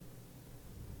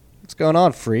What's going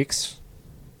on, freaks?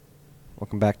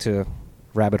 Welcome back to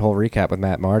Rabbit Hole Recap with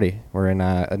Matt and Marty. We're in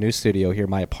a new studio here,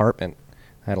 my apartment.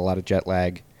 I had a lot of jet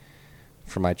lag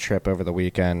for my trip over the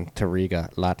weekend to Riga,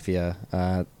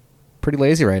 Latvia. Pretty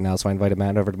lazy right now, so I invited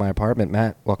Matt over to my apartment.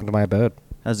 Matt, welcome to my abode.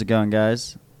 How's it going,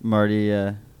 guys? Marty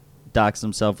doxed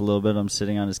himself a little bit. I'm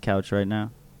sitting on his couch right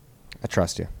now. I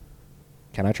trust you.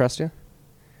 Can I trust you?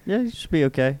 Yeah, you should be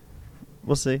okay.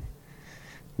 We'll see.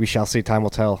 We shall see. Time will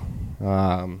tell.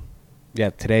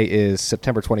 Today is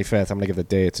September 25th. I'm going to give the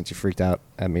date since you freaked out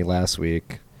at me last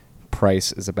week.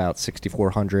 Price is about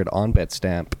 $6,400 on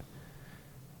Bitstamp.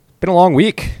 Been a long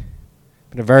week.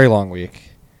 Been a very long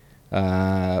week.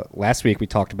 Last week we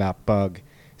talked about bug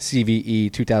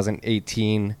CVE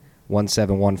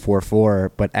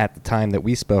 2018-17144, but at the time that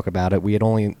we spoke about it, we had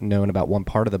only known about one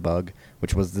part of the bug,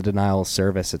 which was the denial of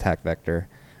service attack vector.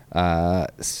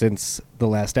 Since the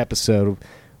last episode,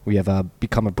 we have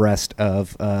become abreast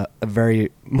of a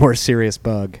very more serious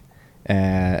bug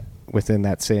within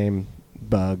that same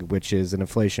bug, which is an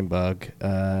inflation bug,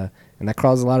 and that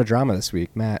caused a lot of drama this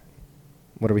week. Matt,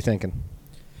 what are we thinking?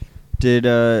 Did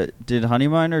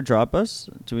Honeyminer drop us?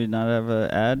 Do we not have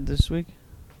an ad this week?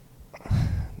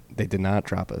 They did not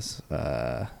drop us.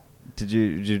 Did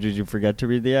you forget to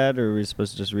read the ad, or are we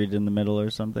supposed to just read it in the middle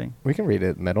or something? We can read it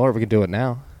in the middle, or we can do it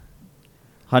now.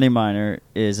 Honeyminer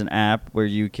is an app where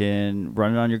you can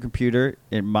run it on your computer.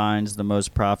 It mines the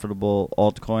most profitable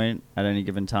altcoin at any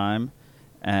given time,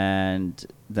 and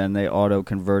then they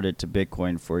auto-convert it to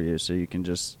Bitcoin for you, so you can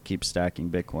just keep stacking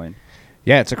Bitcoin.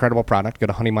 Yeah, it's a credible product. Go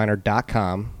to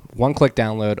honeyminer.com. One-click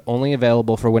download, only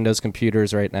available for Windows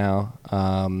computers right now.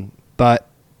 But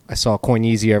I saw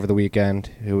Coineasy over the weekend,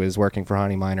 who is working for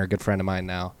Honeyminer, a good friend of mine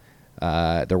now.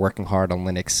 They're working hard on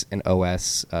Linux and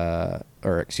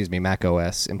Mac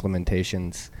OS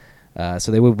implementations.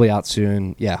 So they will be out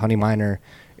soon. Yeah, Honeyminer,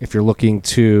 if you're looking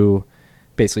to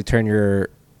basically turn your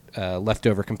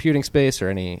leftover computing space or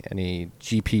any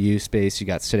GPU space you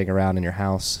got sitting around in your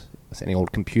house, any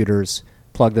old computers,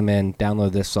 plug them in,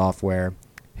 download this software,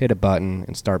 hit a button,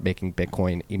 and start making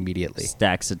Bitcoin immediately.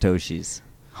 Stack Satoshis.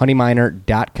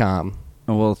 Honeyminer.com.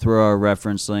 And we'll throw our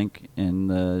reference link in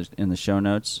the show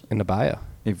notes. In the bio.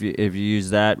 If you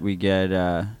use that, we get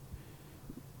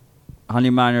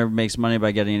Honeyminer makes money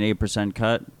by getting an 8%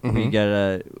 cut.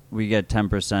 Mm-hmm. We get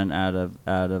 10% out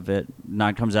of it.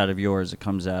 Not comes out of yours. It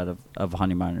comes out of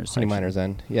Honeyminer's. Honeyminer's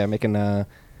end. Yeah, making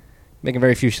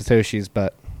very few Satoshis,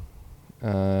 but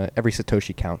every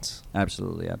Satoshi counts.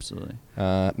 Absolutely.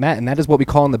 Matt, and that is what we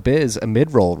call in the biz a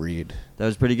mid-roll read. That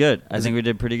was pretty good. I think we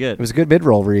did pretty good. It was a good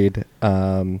mid-roll read.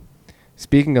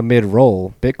 Speaking of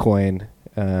mid-roll, Bitcoin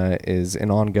is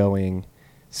an ongoing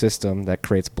system that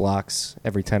creates blocks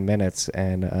every 10 minutes,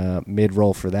 and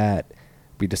mid-roll for that,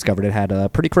 we discovered it had a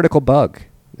pretty critical bug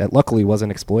that luckily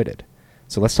wasn't exploited.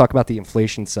 So let's talk about the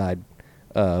inflation side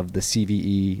of the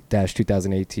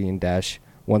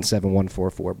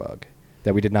CVE-2018-17144 bug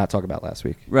that we did not talk about last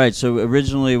week. Right. So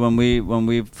originally, when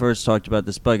we first talked about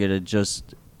this bug, it had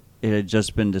just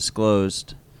been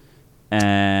disclosed,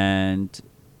 and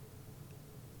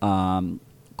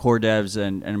core devs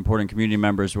and important community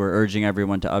members were urging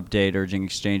everyone to update, urging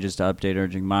exchanges to update,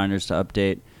 urging miners to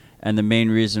update, and the main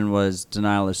reason was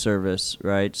denial of service.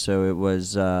 Right. So it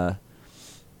was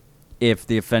if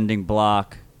the offending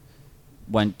block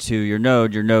went to your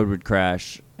node would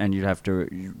crash, and you have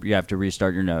to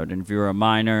restart your node. And if you were a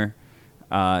miner,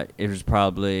 it was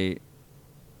probably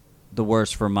the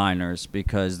worst for miners,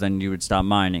 because then you would stop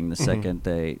mining the second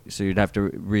so you'd have to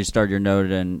restart your node,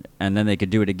 and then they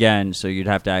could do it again, so you'd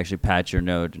have to actually patch your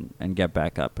node and get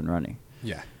back up and running.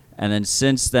 Yeah. And then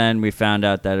since then, we found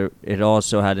out that it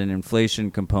also had an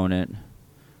inflation component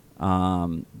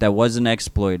that wasn't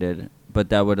exploited, but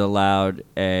that would allow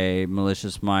a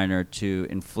malicious miner to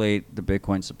inflate the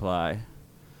Bitcoin supply.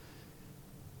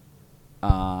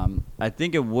 I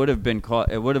think it would have been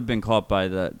caught. It would have been caught by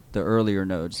the earlier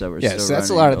nodes that were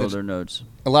still running older nodes.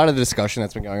 A lot of the discussion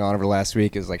that's been going on over the last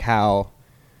week is like, how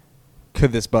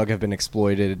could this bug have been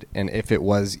exploited, and if it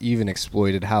was even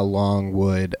exploited, how long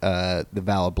would the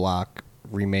valid block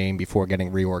remain before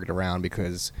getting reorged around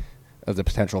because of the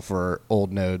potential for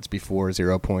old nodes before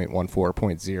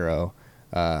 0.14.0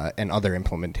 and other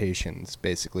implementations,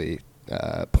 basically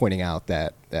pointing out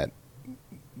that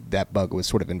bug was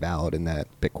sort of invalid and that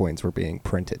Bitcoins were being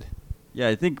printed. Yeah,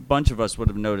 I think a bunch of us would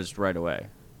have noticed right away.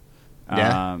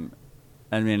 Yeah.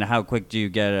 I mean, how quick do you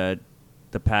get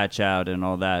the patch out and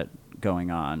all that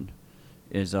going on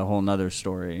is a whole nother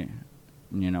story.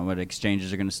 You know, what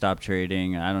exchanges are going to stop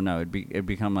trading. I don't know. It'd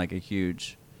become like a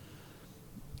huge,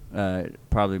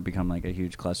 probably become like a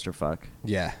huge clusterfuck.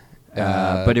 Yeah.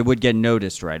 but it would get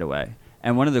noticed right away.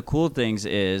 And one of the cool things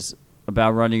is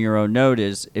about running your own node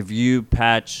is if you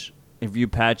patch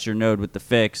your node with the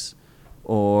fix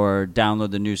or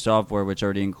download the new software, which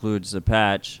already includes the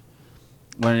patch,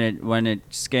 when it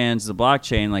scans the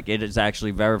blockchain, like it is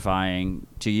actually verifying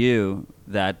to you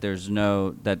that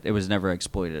that it was never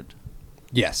exploited.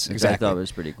 Yes, Which exactly. I thought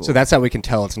was pretty cool. So that's how we can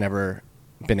tell it's never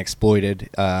been exploited,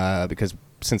 because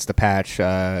since the patch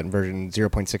version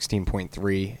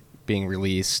 0.16.3 being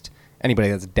released, anybody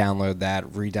that's downloaded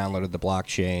that, re-downloaded the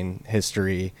blockchain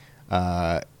history,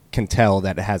 can tell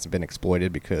that it hasn't been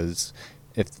exploited, because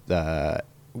with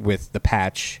the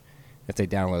patch, if they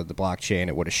downloaded the blockchain,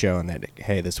 it would have shown that,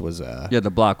 hey, this was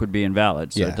the block would be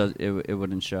invalid, so Yeah. it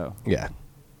wouldn't show. Yeah.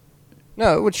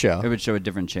 No, it would show. It would show a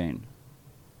different chain.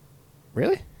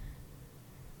 Really?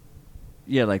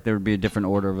 Yeah, like there would be a different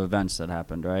order of events that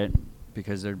happened, right?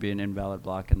 Because there'd be an invalid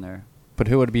block in there. But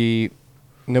who would be?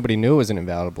 Nobody knew it was an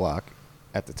invalid block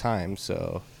at the time,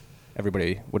 so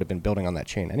everybody would have been building on that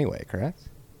chain anyway, correct?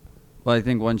 Well, I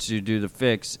think once you do the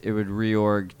fix, it would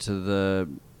reorg to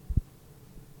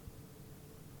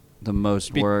the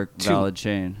most Be worked too- valid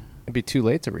chain. It'd be too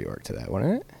late to reorg to that,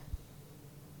 wouldn't it?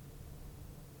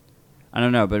 I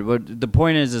don't know, but what the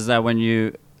point is that when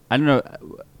you, I don't know,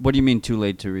 what do you mean too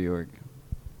late to reorg?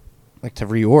 Like to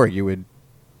reorg, you would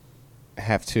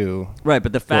have to. Right,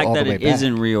 but the fact all that the way it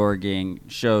isn't back. reorging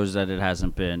shows that it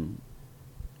hasn't been,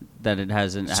 So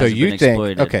hasn't you been think?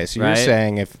 exploited. Okay, so right? you're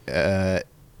saying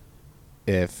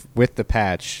if with the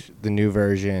patch, the new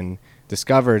version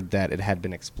discovered that it had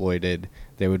been exploited,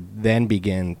 they would then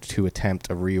begin to attempt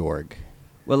a reorg.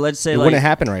 Well, let's say It like wouldn't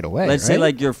happen right away. let's say right?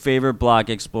 like your favorite block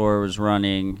explorer was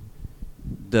running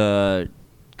the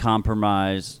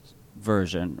compromised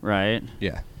version, right?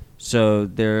 Yeah. So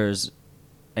there's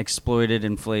exploited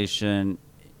inflation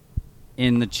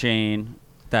in the chain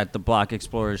that the block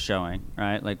explorer is showing,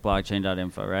 right? Like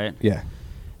blockchain.info, right? Yeah.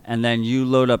 And then you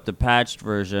load up the patched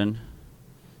version,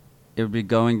 it would be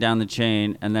going down the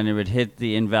chain, and then it would hit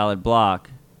the invalid block.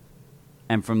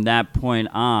 And from that point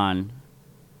on,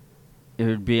 it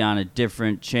would be on a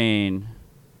different chain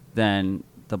than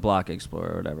the block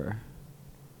explorer or whatever.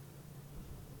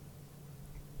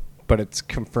 But it's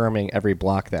confirming every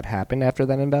block that happened after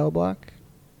that invalid block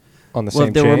on the Well,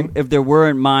 same chain. if there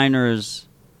weren't miners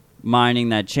mining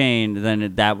that chain, then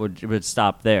it would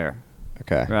stop there,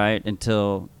 Okay. right?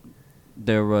 Until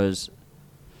there was,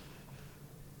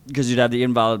 because you'd have the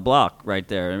invalid block right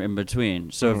there in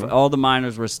between. So if all the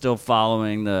miners were still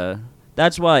following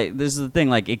that's why this is the thing.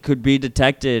 Like it could be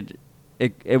detected,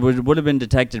 it would have been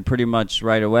detected pretty much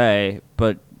right away,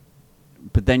 but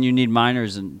then you need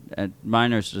miners and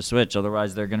miners to switch.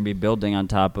 Otherwise, they're going to be building on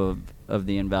top of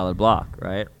the invalid block,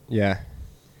 right? Yeah.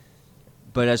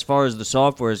 But as far as the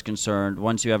software is concerned,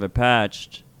 once you have it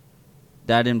patched,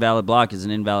 that invalid block is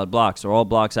an invalid block. So all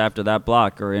blocks after that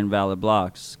block are invalid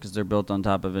blocks because they're built on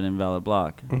top of an invalid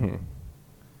block. Mm-hmm.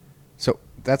 So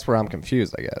that's where I'm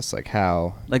confused, I guess. Like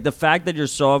how? Like the fact that your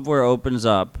software opens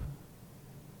up,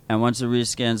 and once it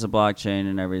rescans the blockchain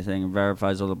and everything and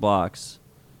verifies all the blocks,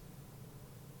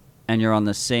 and you're on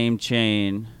the same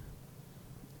chain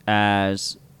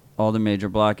as all the major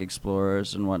block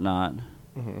explorers and whatnot,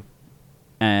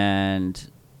 and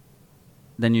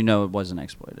then you know it wasn't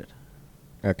exploited.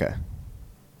 Okay.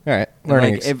 All right.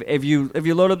 Learning. Like if you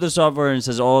load up the software and it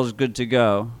says all is good to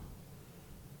go,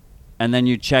 and then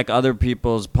you check other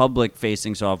people's public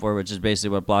facing software, which is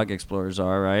basically what block explorers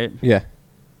are, right? Yeah.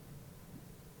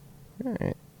 All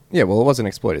right. Yeah. Well, it wasn't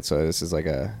exploited, so this is like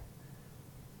a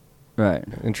Right.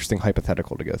 interesting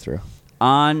hypothetical to go through.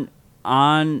 On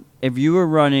if you were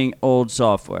running old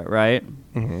software, right?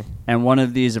 Mm-hmm. And one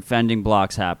of these offending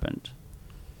blocks happened.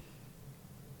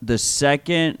 The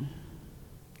second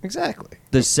Exactly.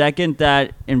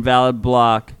 that invalid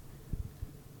block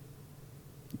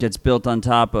gets built on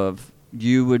top of,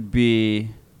 I'm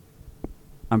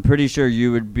pretty sure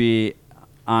you would be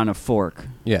on a fork.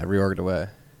 Yeah. Reorged away.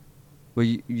 Well,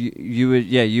 you would,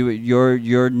 yeah,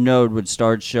 your node would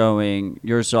start showing,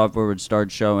 your software would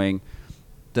start showing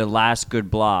the last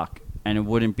good block, and it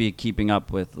wouldn't be keeping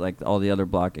up with like all the other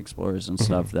block explorers and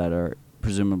stuff that are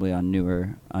presumably on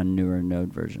newer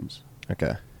node versions.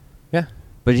 Okay. Yeah.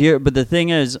 But the thing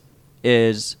is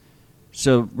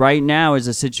so right now is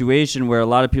a situation where a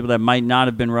lot of people that might not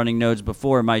have been running nodes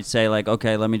before might say like,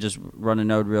 okay, let me just run a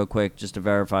node real quick just to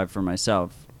verify for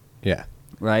myself. Yeah.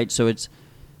 Right? So it's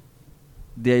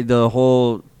the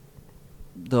whole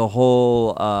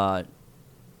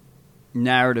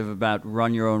narrative about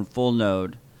run your own full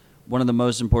node. One of the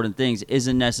most important things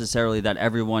isn't necessarily that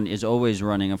everyone is always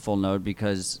running a full node,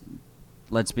 because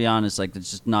let's be honest, like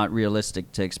it's just not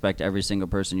realistic to expect every single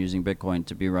person using Bitcoin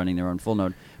to be running their own full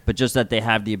node, but just that they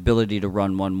have the ability to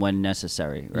run one when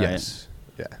necessary, right? Yes.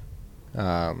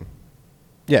 Yeah.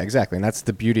 Yeah, exactly. And that's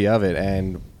the beauty of it.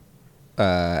 And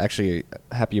actually,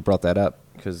 happy you brought that up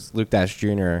because Luke Dash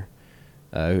Jr.,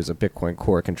 who's a Bitcoin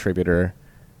Core contributor,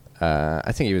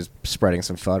 I think he was spreading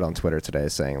some FUD on Twitter today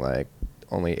saying like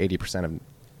only 80%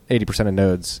 of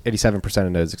nodes, 87%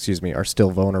 of nodes, are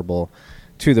still vulnerable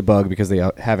to the bug because they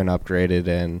haven't upgraded.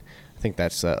 And I think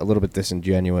that's a little bit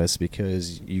disingenuous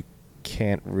because you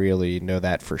can't really know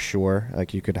that for sure.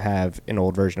 Like you could have an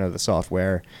old version of the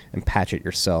software and patch it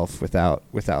yourself without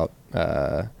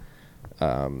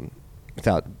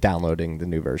downloading the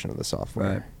new version of the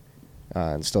software,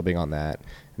 and still being on that.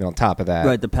 And on top of that,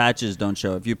 right, the patches don't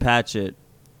show. If you patch it,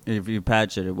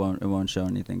 it won't show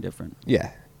anything different. Yeah,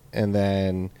 and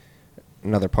then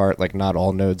another part, like not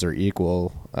all nodes are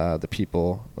equal. The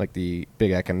people, like the big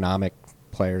economic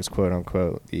players, quote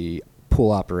unquote, the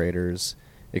pool operators,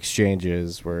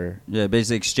 exchanges, were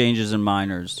basically exchanges and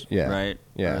miners, right?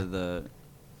 Yeah,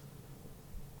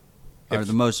 are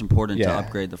the most important to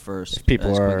upgrade the first if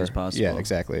people as are, quick as possible. Yeah,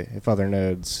 exactly. If other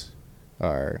nodes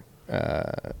are,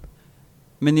 I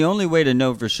mean, the only way to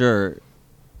know for sure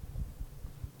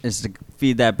is to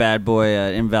feed that bad boy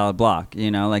an invalid block.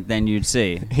 You know, like then you'd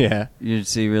see. Yeah, you'd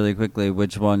see really quickly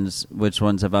which ones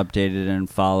have updated and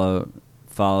follow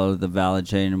the valid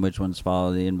chain and which ones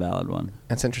follow the invalid one.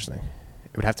 That's interesting.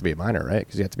 It would have to be a miner, right?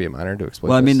 Because you have to be a miner to exploit.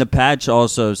 Well, I mean, this. the patch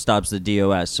also stops the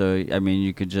DOS. So, I mean,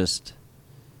 you could just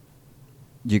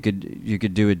you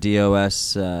could do a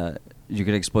DOS. You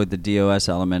could exploit the DOS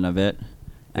element of it,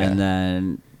 and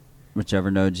then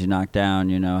whichever nodes you knock down,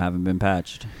 haven't been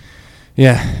patched.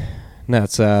 Yeah, no,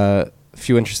 it's a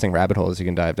few interesting rabbit holes you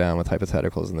can dive down with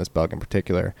hypotheticals in this bug in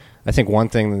particular. I think one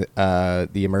thing, the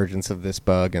emergence of this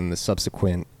bug and the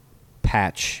subsequent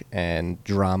patch and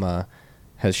drama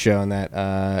has shown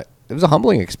that it was a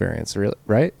humbling experience,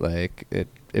 right? Like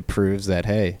it proves that,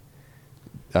 hey,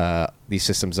 these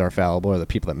systems are fallible, or the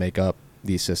people that make up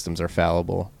these systems are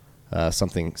fallible. Some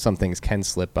things can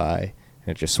slip by,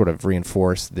 and it just sort of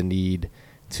reinforced the need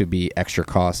to be extra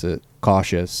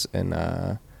cautious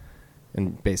and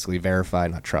basically verify,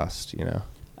 not trust.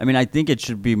 I mean, I think it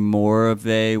should be more of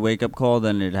a wake-up call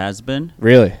than it has been.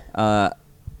 Really? I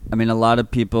mean, a lot of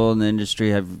people in the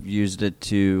industry have used it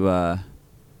to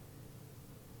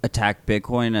attack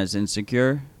Bitcoin as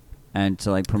insecure and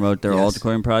to like promote their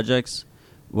altcoin projects,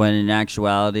 when in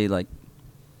actuality, like,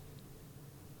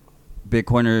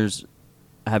 Bitcoiners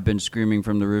have been screaming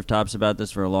from the rooftops about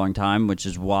this for a long time, which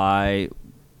is why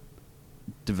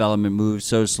development moves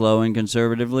so slow and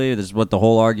conservatively. This is what the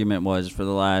whole argument was for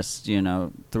the last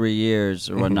 3 years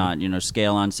or whatnot.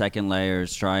 Scale on second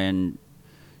layers, try and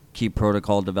keep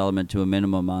protocol development to a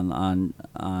minimum on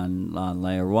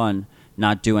layer one,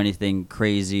 not do anything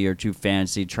crazy or too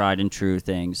fancy, tried and true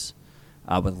things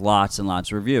with lots and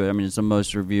lots of review. I mean, it's the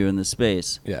most review in the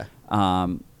space. Yeah.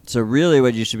 So really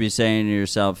what you should be saying to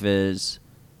yourself is,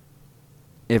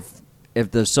 if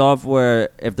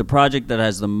the project that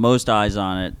has the most eyes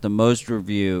on it, the most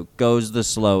review, goes the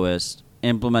slowest,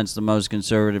 implements the most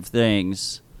conservative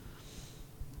things,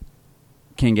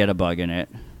 can get a bug in it,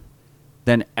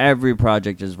 then every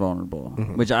project is vulnerable.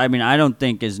 Mm-hmm. Which, I mean, I don't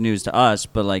think is news to us,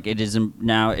 but like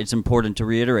now it's important to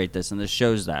reiterate this, and this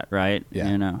shows that, right?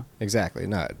 Yeah. Exactly.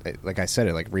 No, like I said,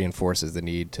 it like reinforces the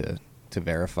need to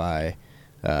verify.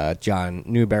 John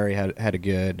Newberry had a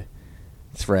good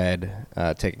thread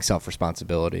taking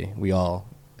self-responsibility. We all,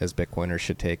 as Bitcoiners,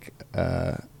 should take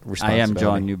responsibility. I am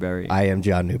John Newberry. I am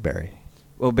John Newberry.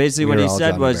 Well, basically what he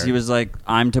said was, he was like,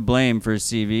 I'm to blame for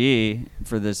CVE,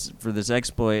 for this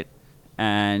exploit,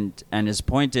 and his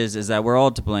point is that we're all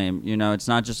to blame. It's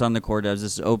not just on the core devs.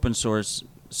 This is open source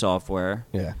software.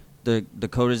 Yeah. The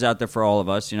code is out there for all of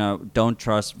us. Don't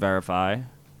trust, verify.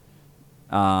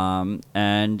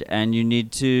 And you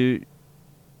need to.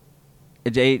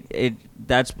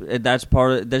 That's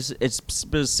part of this. It's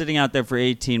been sitting out there for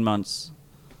 18 months.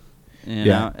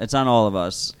 It's on all of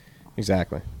us.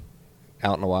 Exactly.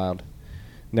 Out in the wild.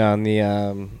 No,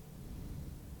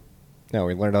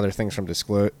 we learned other things from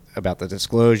about the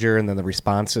disclosure, and then the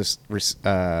response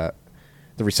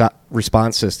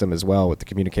system as well with the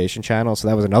communication channel. So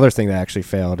that was another thing that actually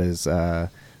failed. Is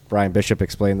Brian Bishop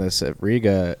explained this at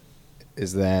Riga,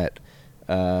 is that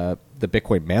the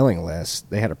Bitcoin mailing list,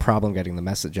 they had a problem getting the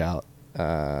message out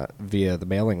via the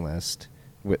mailing list,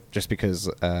 just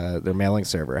because their mailing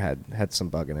server had some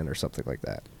bug in it or something like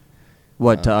that.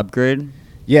 What, to upgrade?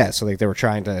 Yeah, so they were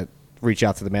trying to reach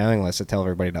out to the mailing list to tell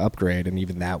everybody to upgrade, and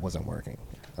even that wasn't working.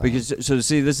 Because so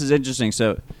see, this is interesting.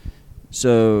 So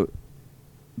So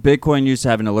Bitcoin used to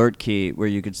have an alert key where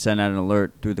you could send out an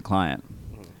alert through the client.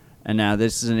 And now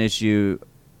this is an issue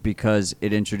because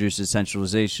it introduces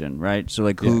centralization, right? So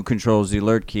like who controls the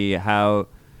alert key? How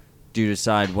do you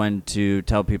decide when to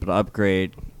tell people to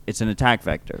upgrade? It's an attack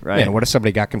vector, right? Yeah, what if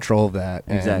somebody got control of that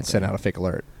and Exactly. sent out a fake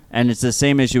alert? And it's the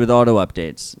same issue with auto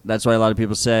updates. That's why a lot of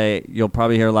people say, you'll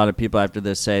probably hear a lot of people after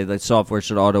this say that software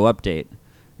should auto update.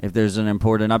 If there's an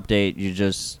important update,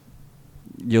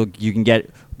 you can get,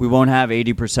 we won't have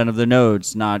 80% of the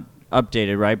nodes not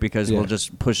updated, right? Because we'll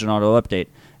just push an auto update.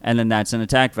 And then that's an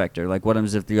attack vector. Like what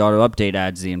happens if the auto update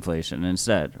adds the inflation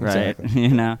instead, right? Exactly. You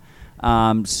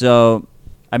know? So,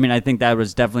 I mean, I think that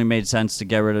was definitely made sense to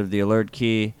get rid of the alert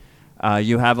key.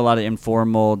 You have a lot of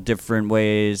informal, different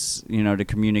ways, you know, to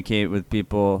communicate with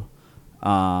people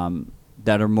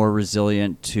that are more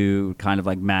resilient to kind of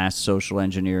like mass social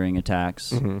engineering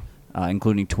attacks,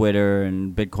 including Twitter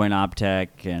and Bitcoin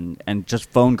Optech and just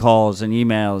phone calls and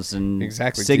emails and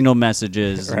signal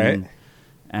messages, right?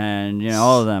 And you know,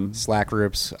 all of them. Slack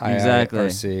groups, Exactly.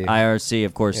 IRC,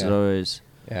 of course, it always.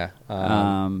 Yeah.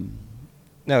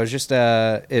 No, it's just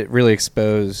it really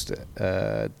exposed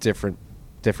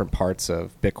different parts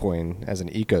of Bitcoin as an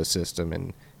ecosystem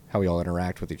and how we all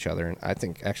interact with each other. And I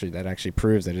think actually that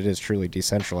proves that it is truly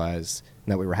decentralized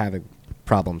and that we were having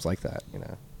problems like that, you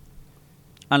know.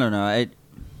 I don't know.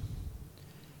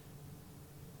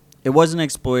 It wasn't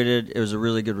exploited. It was a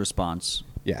really good response.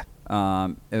 Yeah.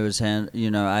 It was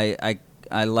I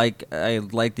like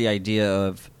the idea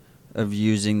of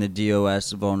using the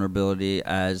DOS vulnerability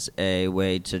as a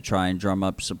way to try and drum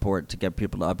up support to get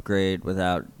people to upgrade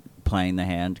without playing the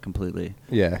hand completely.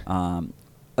 Yeah.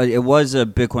 It was a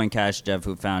Bitcoin Cash dev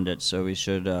who found it, so we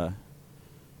should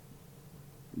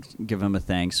give him a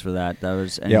thanks for that. That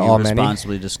was and he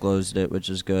responsibly disclosed it, which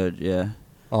is good. Yeah.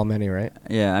 All many, right?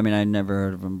 Yeah. I mean, I never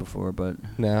heard of him before, but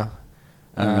no.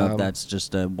 I don't know if that's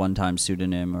just a one-time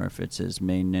pseudonym or if it's his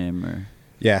main name or.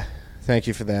 Yeah. Thank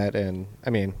you for that. And I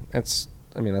mean, that's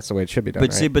the way it should be done.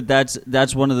 But right? see,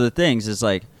 that's one of the things. Is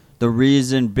like the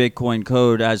reason Bitcoin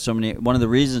Code has so many. One of the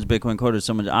reasons Bitcoin Code has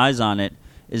so much eyes on it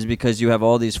is because you have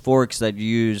all these forks that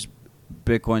use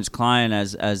Bitcoin's client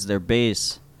as their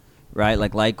base, right?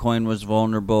 Like Litecoin was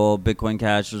vulnerable, Bitcoin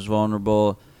Cash was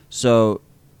vulnerable. So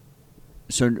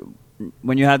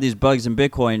when you have these bugs in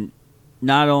Bitcoin,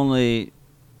 not only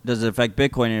does it affect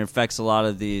Bitcoin, it affects a lot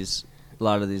of these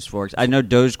forks. I know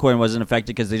Dogecoin wasn't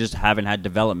affected because they just haven't had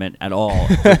development at all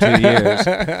for 2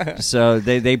 years. So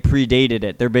they predated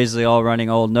it. They're basically all running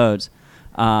old nodes.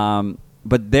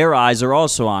 But their eyes are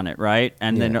also on it, right?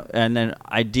 And then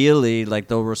ideally, like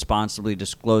they'll responsibly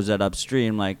disclose that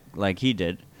upstream, like he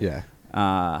did. Yeah.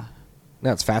 No,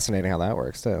 it's fascinating how that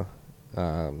works too.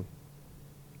 And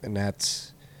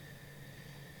that's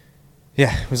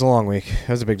it was a long week. It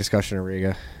was a big discussion in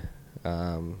Riga.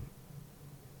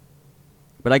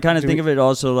 But I kind of think of it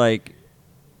also like,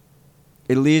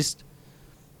 at least,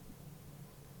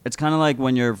 it's kind of like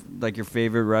when your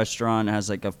favorite restaurant has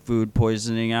like a food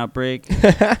poisoning outbreak.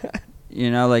 You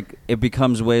know, like it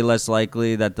becomes way less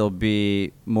likely that there'll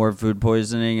be more food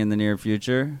poisoning in the near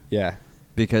future. Yeah.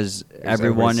 Because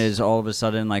everyone is all of a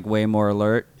sudden like way more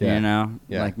alert, Yeah. you know?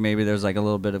 Yeah. Like maybe there's like a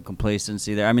little bit of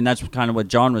complacency there. I mean, that's kind of what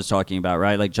John was talking about,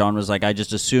 right? Like John was like, I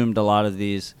just assumed a lot of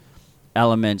these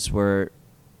elements were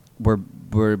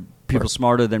people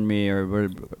smarter than me or were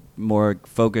more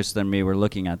focused than me were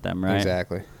looking at them, right?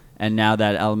 Exactly. And now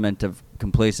that element of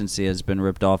complacency has been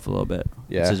ripped off a little bit,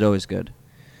 Yeah. which is always good.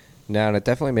 No, and it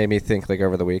definitely made me think like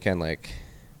over the weekend, like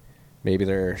maybe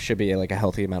there should be like a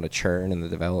healthy amount of churn in the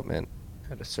development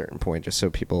at a certain point, just so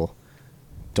people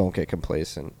don't get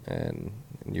complacent and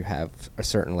you have a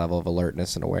certain level of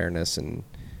alertness and awareness and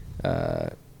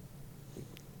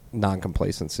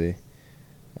non-complacency.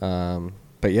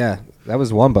 But yeah, that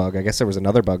was one bug. I guess there was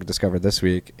another bug discovered this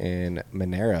week in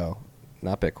Monero,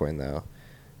 not Bitcoin though.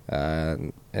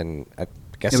 And I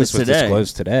guess this was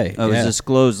disclosed today. Oh, it was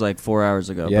disclosed like 4 hours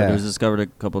ago, Yeah. but it was discovered a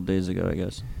couple of days ago, I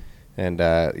guess. And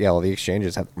well, the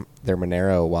exchanges have their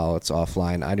Monero while it's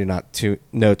offline. I do not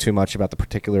know too much about the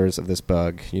particulars of this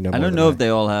bug. You know, I don't know if they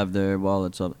all have their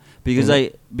wallets up because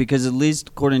because at least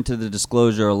according to the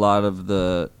disclosure, a lot of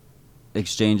the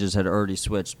exchanges had already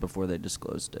switched before they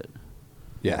disclosed it.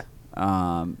 Yeah.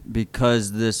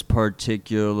 Because this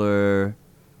particular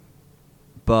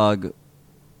bug,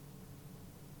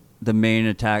 the main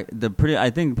attack, I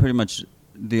think pretty much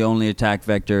the only attack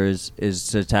vector is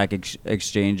to attack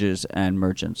exchanges and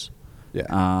merchants.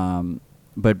 Yeah.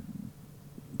 But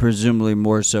presumably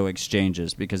more so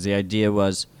exchanges, because the idea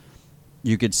was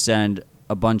you could send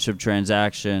a bunch of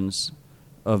transactions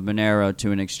of Monero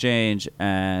to an exchange,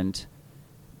 and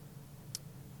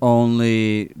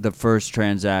only the first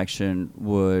transaction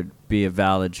would be a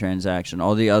valid transaction.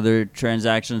 All the other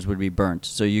transactions would be burnt.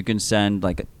 So you can send,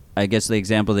 like, I guess the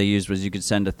example they used was you could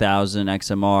send 1,000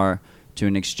 XMR to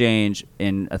an exchange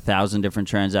in 1,000 different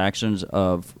transactions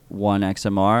of one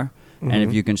XMR. And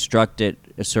if you construct it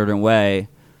a certain way,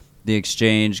 the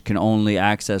exchange can only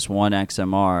access one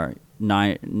XMR.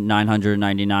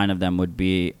 999 of them would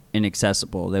be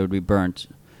inaccessible. They would be burnt.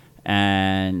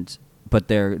 But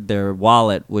their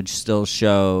wallet would still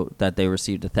show that they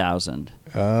received 1,000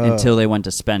 until they went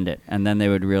to spend it, and then they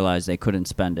would realize they couldn't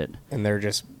spend it. And they're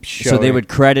just showing. So they would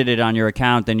credit it on your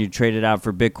account, then you'd trade it out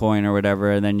for Bitcoin or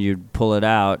whatever, and then you'd pull it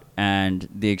out, and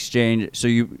the exchange. So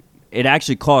it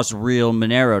actually costs real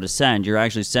Monero to send. You're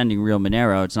actually sending real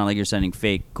Monero. It's not like you're sending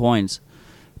fake coins,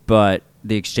 but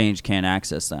the exchange can't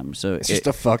access them. So it's just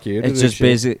a fuck you. It's just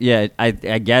basically, yeah. I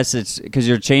guess it's because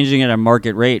you're changing it at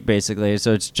market rate, basically.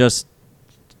 So it's just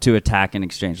to attack an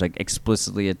exchange, like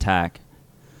explicitly attack.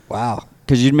 Wow.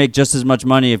 Because you'd make just as much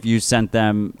money if you sent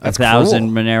them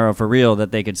 1,000 Monero for real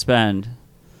that they could spend.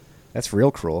 That's real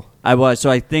cruel.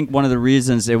 So I think one of the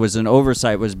reasons it was an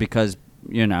oversight was because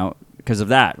of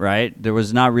that, right? There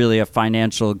was not really a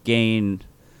financial gain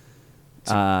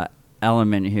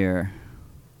element here.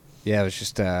 Yeah, it was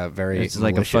just very. It's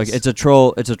like malicious. it's a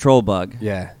troll bug.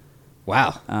 Yeah.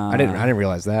 Wow. I didn't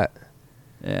realize that.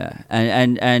 Yeah,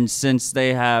 and since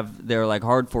they're like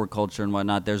hard fork culture and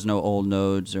whatnot, there's no old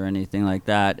nodes or anything like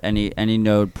that. Any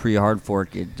node pre hard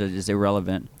fork is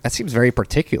irrelevant. That seems very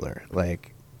particular.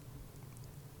 Like,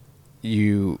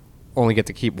 you only get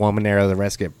to keep one Monero, the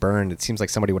rest get burned. It seems like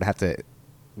somebody would have to,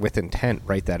 with intent,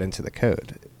 write that into the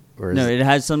code. No, it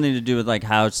has something to do with like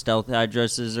how stealth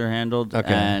addresses are handled,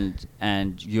 okay.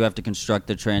 and you have to construct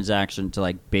the transaction to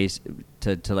like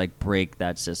to like break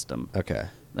that system. Okay.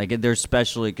 Like they're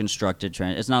specially constructed.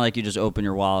 It's not like you just open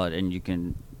your wallet and you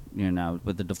can,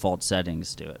 with the default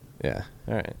settings do it. Yeah.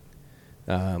 All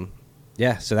right.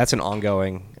 Yeah. So that's an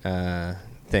ongoing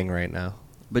thing right now.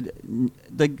 But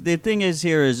the thing is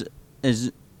here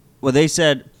is well, they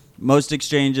said most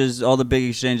exchanges, all the big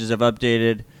exchanges have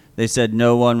updated. They said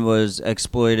no one was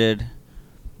exploited.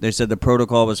 They said the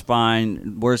protocol was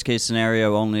fine. Worst case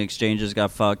scenario, only exchanges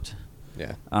got fucked.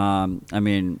 Yeah. I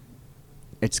mean,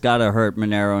 it's got to hurt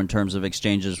Monero in terms of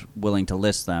exchanges willing to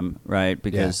list them, right?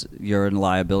 Because you're in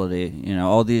liability.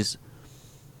 All these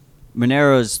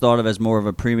Monero is thought of as more of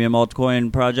a premium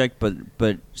altcoin project,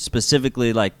 but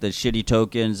specifically like the shitty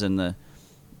tokens and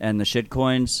the shit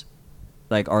coins,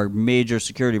 like are major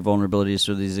security vulnerabilities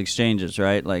for these exchanges,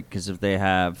 right? Like because if they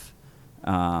have,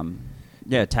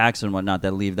 attacks and whatnot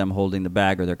that leave them holding the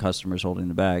bag or their customers holding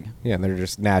the bag. Yeah, and they're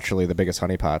just naturally the biggest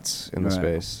honeypots in the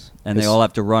space. And they all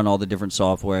have to run all the different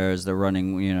softwares. They're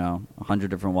running,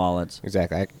 100 different wallets.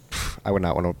 Exactly. I would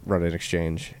not want to run an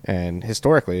exchange. And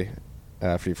historically,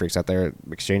 for you freaks out there,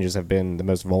 exchanges have been the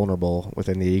most vulnerable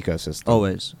within the ecosystem.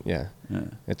 Always. Yeah.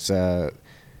 It's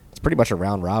pretty much a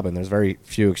round robin. There's very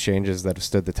few exchanges that have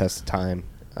stood the test of time.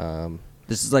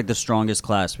 This is like the strongest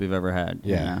class we've ever had.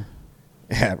 Yeah.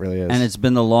 Yeah, it really is. And it's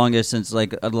been the longest since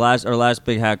like our last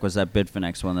big hack was that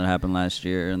Bitfinex one that happened last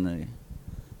year, and they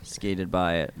skated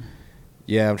by it.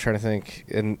 Yeah, I'm trying to think.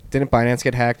 And didn't Binance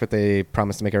get hacked, but they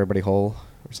promised to make everybody whole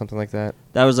or something like that?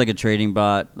 That was like a trading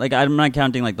bot. Like I'm not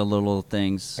counting like the little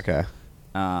things. Okay.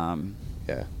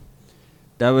 Yeah.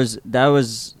 That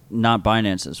was not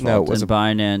Binance's fault. No, it was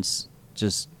Binance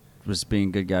just was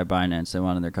being good guy Binance. They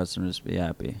wanted their customers to be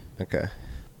happy. Okay.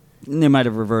 And they might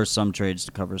have reversed some trades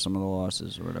to cover some of the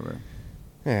losses or whatever.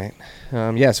 All right.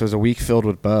 So it was a week filled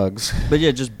with bugs. But yeah,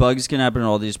 just bugs can happen in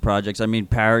all these projects. I mean,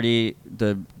 Parity,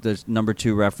 the number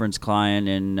 2 reference client,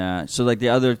 and so like the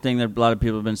other thing that a lot of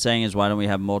people have been saying is why don't we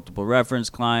have multiple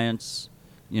reference clients?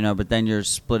 But then you're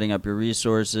splitting up your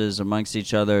resources amongst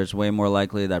each other. It's way more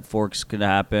likely that forks could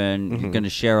happen. Mm-hmm. You're going to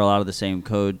share a lot of the same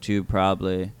code too,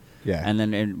 probably. Yeah. And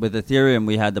then with Ethereum,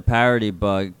 we had the parity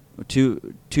bug.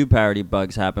 Two parity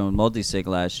bugs happened with multisig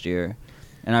last year.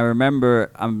 And I remember,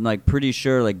 I'm like pretty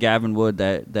sure, like Gavin Wood,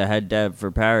 the head dev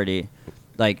for Parity,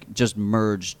 like just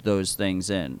merged those things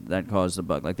in that caused the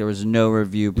bug. Like there was no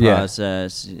review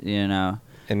process,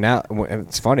 And now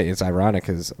it's funny, it's ironic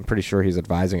because I'm pretty sure he's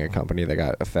advising a company that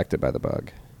got affected by the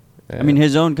bug. I mean,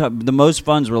 his own the most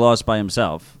funds were lost by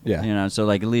himself. Yeah. So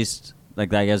like at least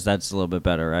like I guess that's a little bit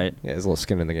better, right? Yeah, there's a little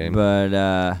skin in the game.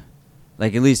 But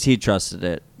like at least he trusted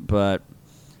it. But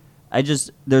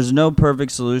there's no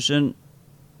perfect solution.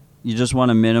 You just want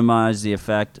to minimize the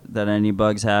effect that any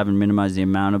bugs have and minimize the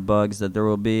amount of bugs that there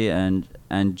will be and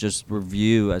just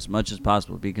review as much as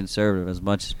possible. Be conservative as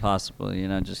much as possible.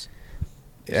 Just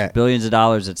billions of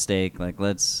dollars at stake. Like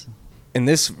let's and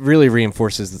this really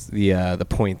reinforces the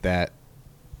point that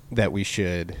we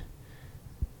should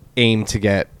aim to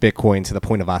get Bitcoin to the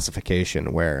point of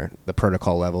ossification, where the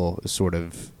protocol level is sort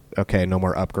of, okay, no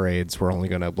more upgrades. We're only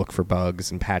going to look for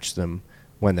bugs and patch them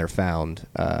when they're found.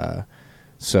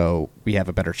 So we have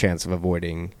a better chance of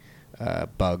avoiding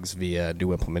bugs via new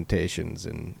implementations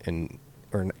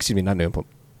or excuse me, not new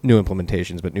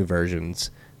implementations, but new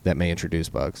versions that may introduce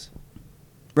bugs.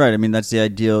 Right. I mean, that's the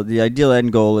ideal. The ideal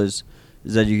end goal is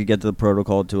that you could get the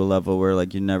protocol to a level where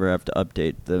like you never have to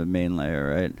update the main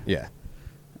layer, right? Yeah.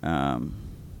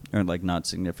 Or like not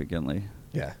significantly.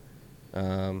 Yeah.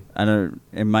 That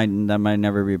might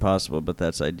never be possible, but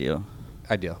that's ideal.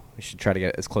 Ideal. We should try to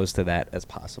get as close to that as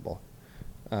possible.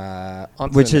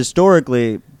 Which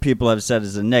historically people have said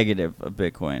is a negative of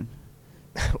Bitcoin.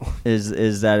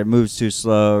 is that it moves too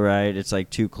slow, right? It's like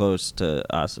too close to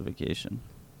ossification.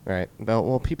 Right.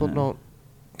 Well, people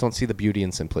don't see the beauty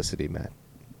and simplicity, Matt.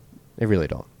 They really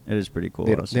don't. It is pretty cool.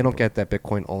 They don't get that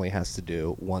Bitcoin only has to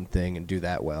do one thing and do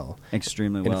that well.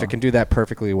 Extremely well. And if it can do that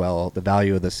perfectly well, the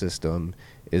value of the system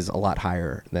is a lot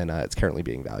higher than it's currently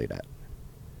being valued at.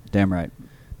 Damn right.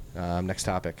 Next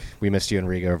topic. We missed you in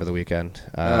Riga over the weekend.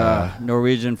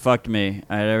 Norwegian fucked me.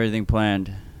 I had everything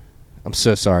planned. I'm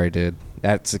so sorry, dude.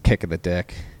 That's a kick in the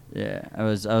dick. Yeah, I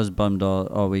was bummed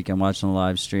all weekend watching the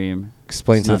live stream.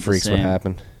 Explain to the freaks what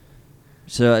happened.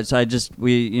 So I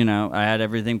had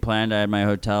everything planned. I had my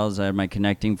hotels, I had my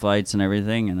connecting flights and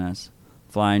everything, and I was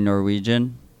flying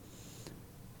Norwegian.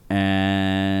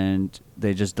 And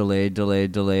they just delayed,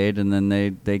 and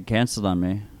then they canceled on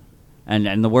me.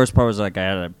 And the worst part was like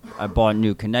I bought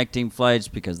new connecting flights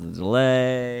because of the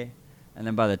delay. And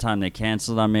then by the time they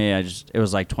canceled on me, it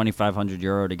was like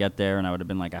 €2,500 to get there, and I would have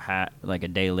been like a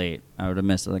day late. I would have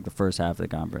missed like the first half of the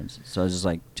conference. So I was just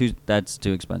like, that's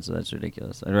too expensive. That's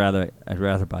ridiculous. I'd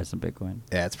rather buy some Bitcoin.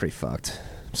 Yeah, it's pretty fucked.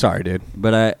 Sorry, dude.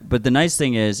 But the nice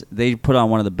thing is they put on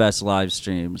one of the best live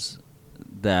streams.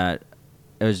 That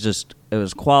it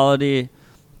was quality.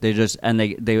 They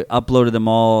uploaded them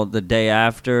all the day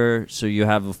after, so you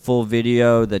have a full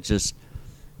video that just.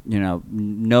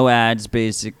 No ads,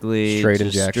 basically.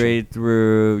 Straight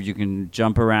through. You can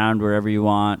jump around wherever you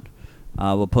want.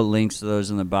 We'll put links to those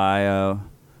in the bio.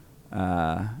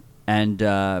 And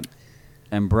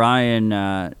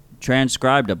Brian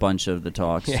transcribed a bunch of the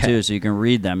talks too, so you can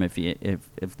read them if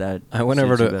that. I went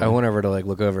over to like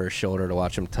look over his shoulder to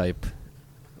watch him type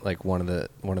like one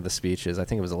of the speeches. I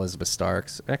think it was Elizabeth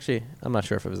Stark's. Actually, I'm not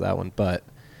sure if it was that one, but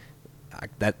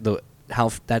how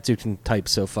that dude can type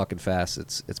so fucking fast,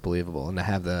 it's believable. And to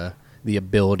have the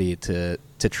ability to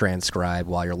transcribe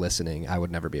while you're listening, I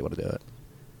would never be able to do it.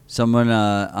 Someone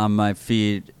on my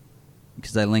feed,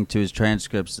 because I linked to his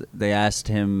transcripts, they asked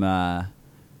him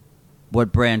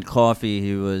what brand coffee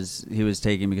he was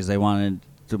taking because they wanted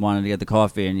to get the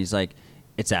coffee, and he's like,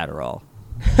 it's Adderall.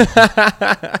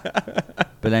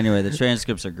 But anyway, the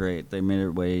transcripts are great. They made it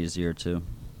way easier to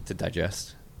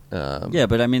digest. Yeah,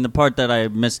 but I mean, the part that I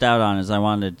missed out on is I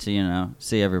wanted to,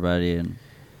 see everybody and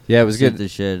it was good. The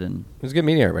shit and it was good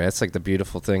meeting everybody. That's like the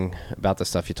beautiful thing about this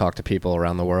stuff. You talk to people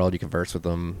around the world. You converse with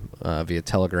them via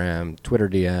Telegram, Twitter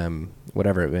DM,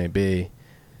 whatever it may be,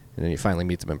 and then you finally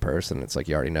meet them in person. It's like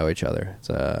you already know each other.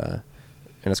 And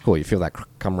it's cool. You feel that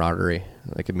camaraderie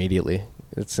like immediately.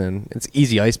 It's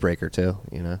easy icebreaker too.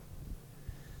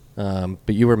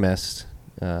 But you were missed.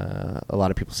 A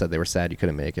lot of people said they were sad you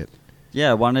couldn't make it.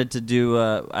 Yeah, I wanted to do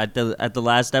at the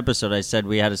last episode. I said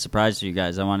we had a surprise for you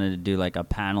guys. I wanted to do like a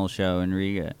panel show in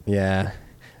Riga. Yeah,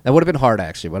 that would have been hard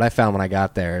actually. What I found when I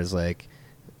got there is like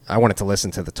I wanted to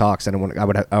listen to the talks. I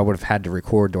would have had to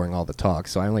record during all the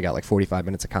talks. So I only got like 45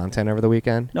 minutes of content over the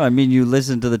weekend. No, I mean you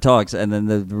listened to the talks and then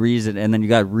and then you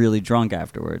got really drunk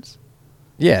afterwards.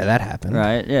 Yeah, that happened.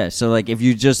 Right. Yeah. So like if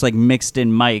you just like mixed in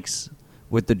mics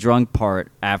with the drunk part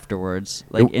afterwards,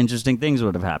 like interesting things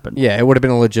would have happened. Yeah, it would have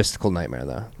been a logistical nightmare,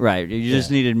 though. Right, you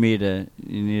just needed me to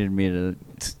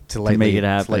make it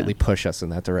happen. Slightly push us in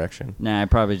that direction. Nah, I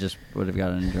probably just would have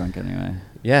gotten drunk anyway.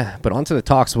 Yeah, but onto the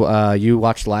talks. You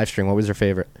watched the live stream. What was your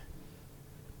favorite?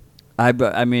 I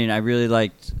really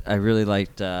liked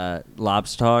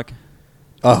Lob's talk.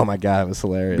 Oh my god, it was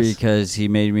hilarious because he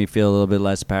made me feel a little bit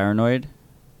less paranoid.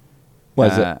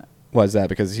 Was that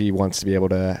because he wants to be able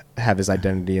to have his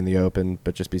identity in the open,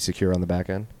 but just be secure on the back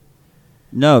end?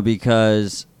 No,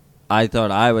 because I thought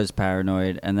I was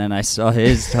paranoid, and then I saw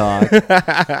his talk,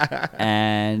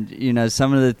 and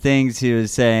some of the things he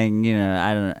was saying,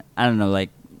 I don't know, like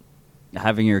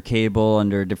having your cable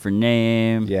under a different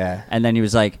name. Yeah. And then he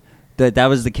was like, that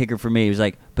was the kicker for me. He was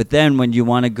like, but then when you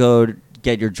want to go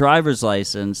get your driver's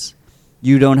license,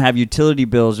 you don't have utility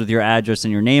bills with your address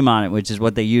and your name on it, which is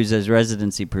what they use as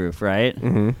residency proof, right?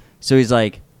 Mm-hmm. So he's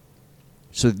like,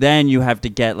 so then you have to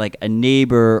get like a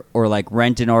neighbor or like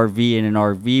rent an RV in an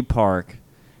RV park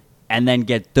and then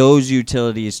get those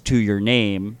utilities to your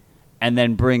name and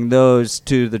then bring those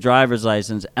to the driver's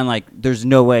license. And like, there's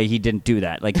no way he didn't do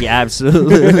that. Like he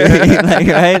absolutely, like,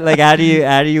 right? Like how do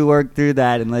you work through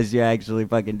that unless you actually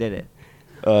fucking did it?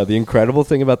 The incredible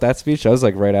thing about that speech, I was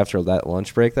like right after that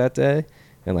lunch break that day,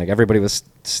 and like everybody was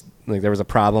like, there was a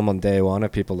problem on day one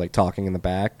of people like talking in the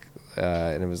back,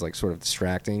 and it was like sort of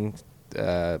distracting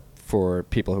for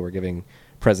people who were giving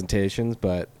presentations,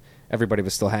 but everybody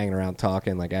was still hanging around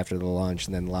talking like after the lunch,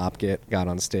 and then Lopkett got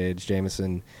on stage,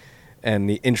 Jameson, and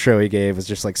the intro he gave was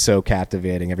just like so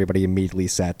captivating. Everybody immediately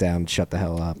sat down and shut the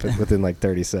hell up within like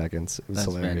 30 seconds. It was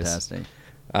That's hilarious.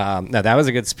 fantastic. No, that was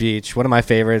a good speech. One of my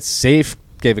favorites. Safe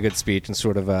gave a good speech, and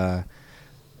sort of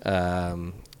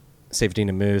Saif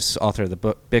Dina Moose, author of the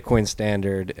book Bitcoin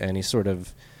Standard, and he sort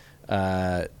of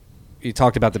he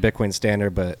talked about the Bitcoin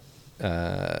Standard, but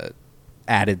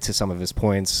added to some of his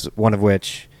points. One of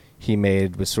which he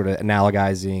made was sort of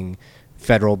analogizing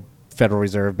Federal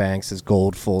Reserve banks as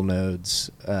gold full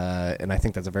nodes, and I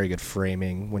think that's a very good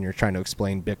framing when you're trying to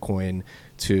explain Bitcoin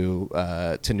to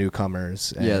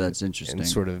newcomers. Yeah, and, that's interesting. And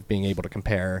sort of being able to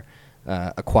compare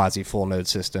a quasi full node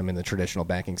system in the traditional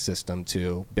banking system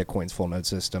to Bitcoin's full node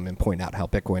system, and point out how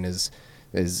Bitcoin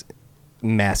is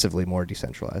massively more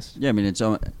decentralized. Yeah, I mean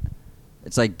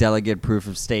it's like delegate proof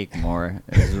of stake more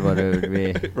is what it would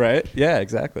be. Right? Yeah,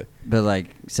 exactly. But like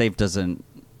Safe doesn't.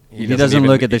 He doesn't doesn't even-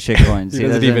 look at the shitcoins. he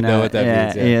doesn't even know what that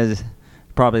means, yeah. He is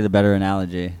probably the better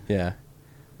analogy. Yeah.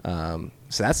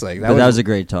 So that's like That was a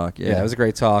great talk. Yeah, that was a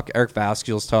great talk. Eric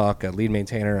Vascule's talk, lead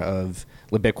maintainer of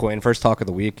LibBitcoin, first talk of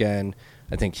the weekend.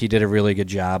 I think he did a really good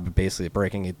job of basically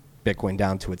breaking Bitcoin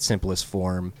down to its simplest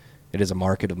form. It is a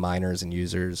market of miners and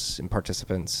users and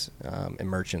participants and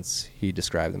merchants, he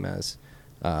described them as.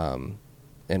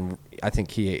 And I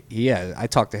think I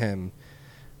talked to him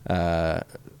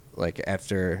like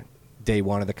after day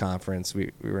one of the conference.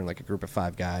 We were in like a group of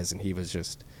 5 guys, and he was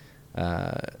just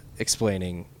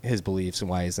explaining his beliefs and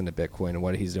why he's into Bitcoin and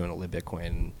what he's doing to LibBitcoin.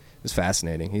 And it was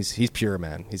fascinating. He's pure,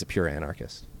 man. He's a pure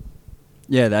anarchist.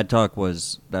 Yeah, that talk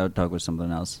was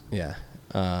something else. Yeah.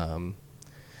 And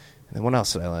then what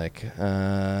else did I like?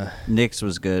 Nick's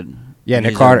was good. Yeah, And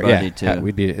Nick he's Carter. our buddy, Yeah, too.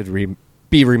 it'd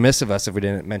be remiss of us if we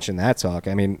didn't mention that talk.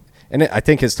 I mean, and I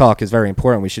think his talk is very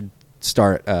important. We should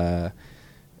start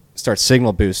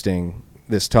signal boosting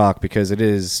this talk, because it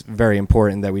is very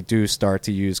important that we do start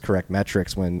to use correct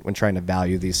metrics when trying to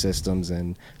value these systems.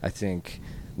 And I think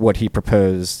what he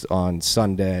proposed on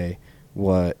Sunday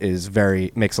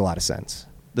makes a lot of sense.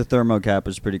 The thermocap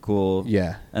was pretty cool.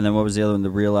 Yeah. And then what was the other one? The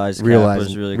realized cap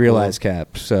was really realized cool.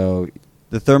 cap. So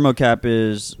The thermocap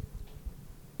is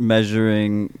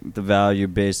measuring the value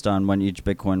based on when each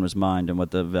Bitcoin was mined and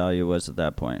what the value was at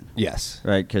that point. yes,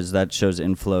 Right, because that shows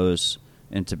inflows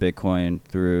into Bitcoin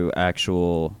through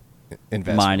actual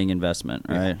investment. mining investment,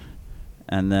 Yeah. right?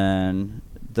 And then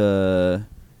the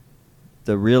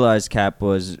realized cap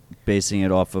was basing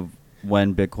it off of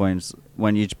when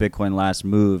each Bitcoin last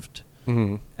moved,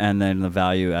 Mhm. and then the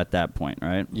value at that point,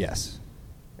 right? Yes,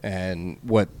 and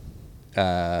what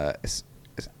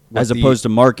as Opposed to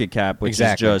market cap, which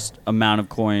Exactly. is just amount of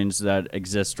coins that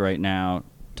exist right now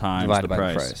times divided the by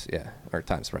price. the price, yeah, or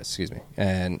times the price. Excuse me.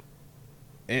 And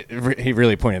he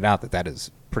really pointed out that is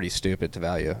pretty stupid to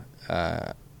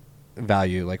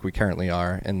value like we currently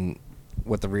are, and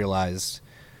what the realized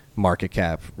market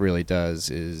cap really does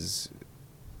is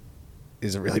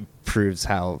it really proves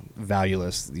how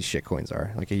valueless these shit coins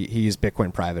are. Like he used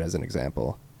Bitcoin Private as an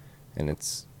example, and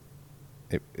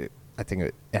I think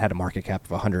it had a market cap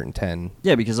of 110.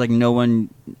 Yeah, because like no one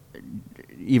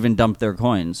even dumped their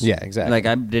coins. Yeah, exactly. Like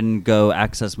I didn't go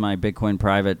access my Bitcoin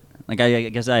Private. Like I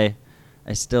guess I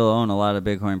still own a lot of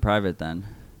Bitcoin Private then,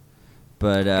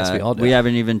 but guess we all do. we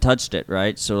haven't even touched it,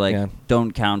 right? So like, Yeah.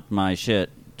 don't count my shit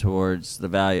towards the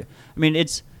value. I mean,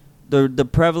 it's the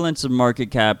prevalence of market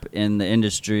cap in the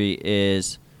industry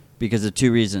is because of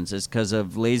 2 reasons. It's because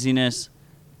of laziness.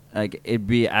 Like it'd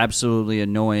be absolutely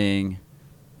annoying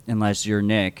unless you're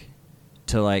Nick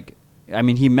to like. I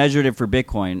mean, he measured it for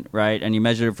Bitcoin, right? And he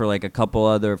measured it for like a couple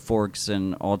other forks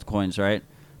and altcoins, right?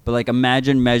 But like,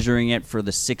 imagine measuring it for the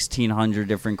 1,600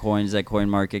 different coins that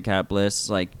CoinMarketCap lists.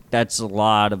 Like, that's a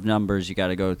lot of numbers you got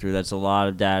to go through. That's a lot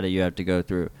of data you have to go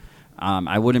through.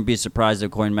 I wouldn't be surprised if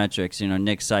Coinmetrics,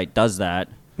 Nick's site does that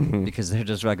because they're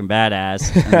just fucking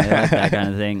badass and they like that kind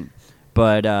of thing.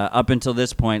 But up until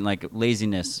this point, like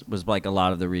laziness was like a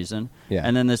lot of the reason. Yeah.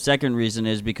 And then the second reason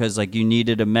is because like you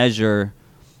needed a measure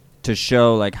to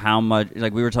show like how much,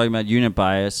 like we were talking about unit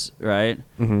bias, right?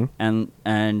 Mm-hmm.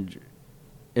 And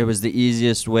it was the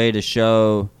easiest way to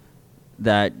show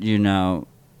that, you know,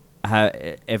 how,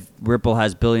 if Ripple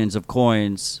has billions of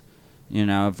coins, you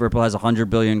know, if Ripple has 100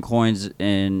 billion coins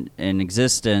in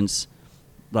existence,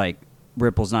 like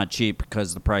Ripple's not cheap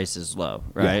because the price is low,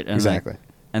 right? Yeah, exactly.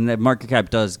 And the market cap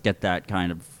does get that kind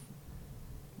of,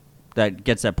 that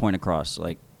gets that point across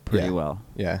like pretty well.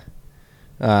 Yeah.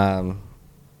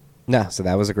 No, so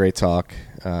that was a great talk.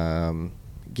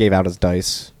 Gave out his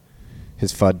dice,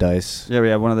 his FUD dice. Yeah, we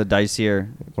have one of the dice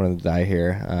here. One of the die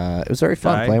here. It was very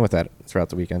fun playing with that throughout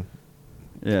the weekend.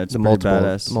 Yeah, it's the pretty multiple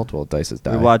badass. multiple dices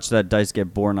die. We watched that dice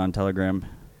get born on Telegram.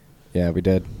 Yeah, we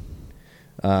did.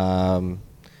 See,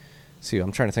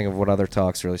 I'm trying to think of what other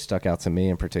talks really stuck out to me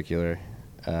in particular.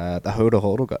 The Hodl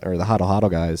or the Hodl Hodl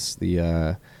guys,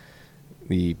 the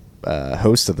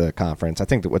host of the conference. I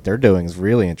think that what they're doing is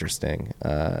really interesting,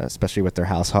 especially with their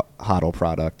House Hodl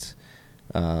product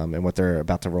and what they're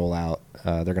about to roll out.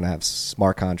 They're going to have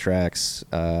smart contracts,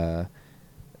 have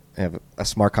a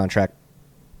smart contract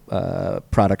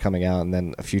product coming out, and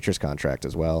then a futures contract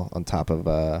as well on top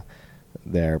of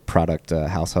their product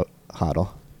House Hodl.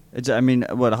 I mean,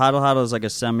 what Hodl Hodl is like a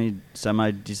semi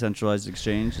decentralized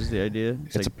exchange is the idea.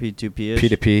 It's like P2P ish.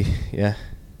 P2P, yeah.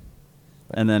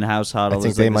 And then House Hodl is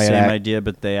like the same idea,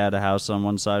 but they add a house on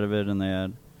one side of it, and they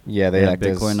add they add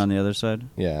Bitcoin on the other side.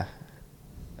 Yeah,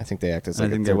 I think they act as like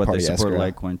I think a third party they support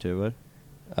escrow. Litecoin too. What?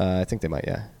 I think they might.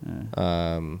 Yeah.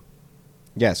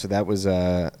 So that was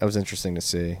interesting to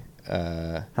see.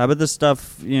 How about the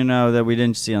stuff that we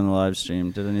didn't see on the live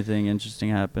stream? Did anything interesting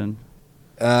happen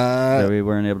that we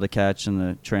weren't able to catch in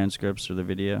the transcripts or the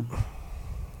video?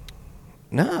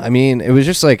 No, I mean it was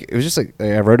just like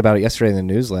I wrote about it yesterday in the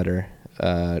newsletter.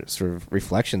 Sort of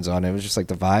reflections on it. It was just like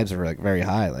the vibes were like very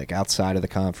high. Like outside of the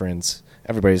conference,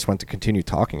 everybody just wanted to continue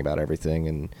talking about everything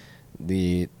and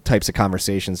the types of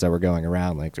conversations that were going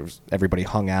around. Like everybody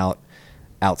hung out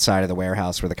outside of the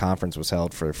warehouse where the conference was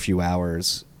held for a few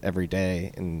hours every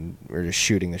day, and we were just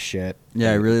shooting the shit.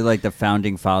 Yeah, I really like the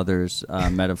founding fathers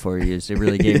metaphor you used. It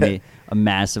really gave me a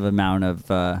massive amount of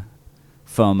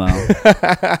FOMO.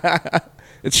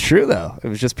 It's true though. It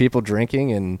was just people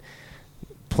drinking and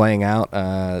playing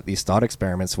out these thought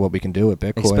experiments of what we can do with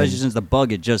Bitcoin. Especially since the bug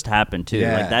had just happened too.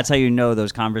 Yeah. Like that's how you know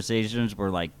those conversations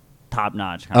were like top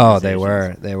notch. Oh, they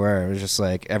were. It was just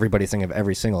like everybody thinking of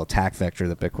every single attack vector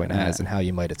that Bitcoin has and how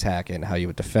you might attack it and how you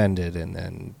would defend it, and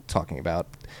then talking about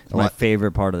my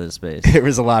favorite part of this space. There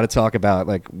was a lot of talk about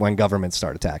like when governments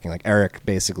start attacking. Like Eric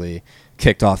basically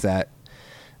kicked off that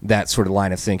sort of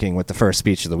line of thinking with the first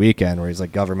speech of the weekend, where he's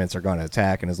like, governments are going to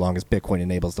attack, and as long as Bitcoin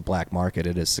enables the black market,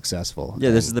 it is successful.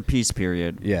 Yeah, this is the peace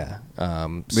period. Yeah.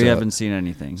 We haven't seen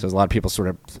anything. So there's a lot of people sort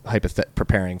of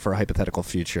preparing for a hypothetical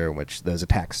future in which those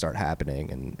attacks start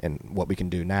happening, and what we can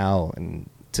do now and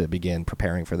to begin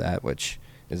preparing for that, which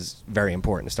is very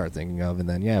important to start thinking of. And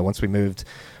then, once we moved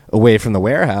away from the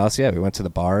warehouse, we went to the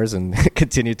bars and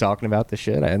continued talking about the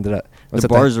shit. I ended up... The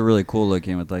bars are really cool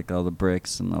looking with like all the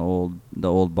bricks and the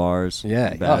old bars.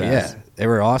 Yeah. Oh, yeah. They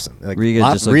were awesome. Like, Riga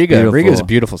is a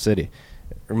beautiful city.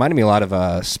 It reminded me a lot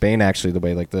of Spain, actually, the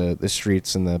way like the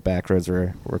streets and the back roads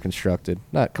were constructed.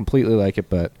 Not completely like it,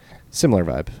 but similar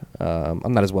vibe.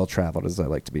 I'm not as well traveled as I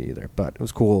like to be either, but it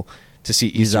was cool to see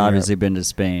Eastern He's obviously been to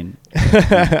Spain.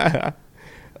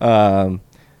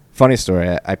 Funny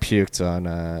story. I puked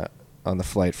on the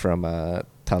flight from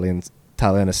Tallinn,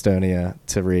 Estonia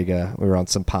to Riga. We were on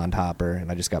some pond hopper,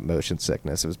 and I just got motion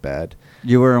sickness. It was bad.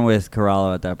 You weren't with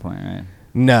Corallo at that point, right?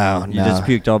 No, You just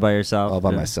puked all by yourself? All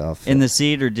by myself. In the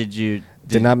seat, or did you...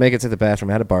 Did not make it to the bathroom.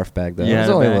 I had a barf bag, though. You It was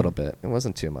had a only bag? a little bit. It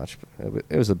wasn't too much.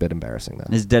 It was a bit embarrassing,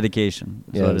 though. His dedication.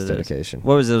 Yeah, it was dedication.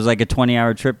 What was it? It was like a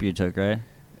 20-hour trip you took, right?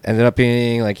 Ended up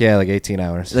being like 18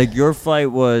 hours. Like your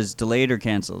flight was delayed or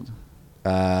canceled?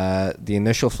 The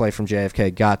initial flight from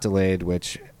JFK got delayed,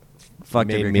 which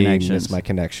Fucked up made your me connections. miss my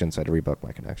connection, so I had to rebook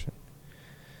my connection.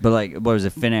 But like, what was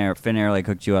it? Finnair. Finnair like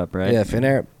hooked you up, right? Yeah,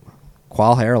 Finnair,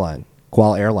 Qual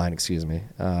Airline, excuse me.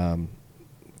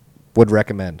 Would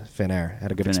recommend Finnair.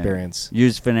 Had a good Finnair. experience.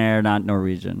 Use Finnair, not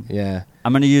Norwegian. Yeah.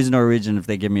 I'm gonna use Norwegian if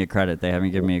they give me a credit. They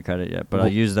haven't given me a credit yet, but I'll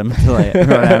use them until I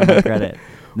run out of my credit.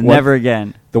 Never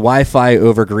again. The Wi-Fi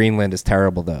over Greenland is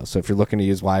terrible, though. So if you're looking to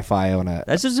use Wi-Fi on a...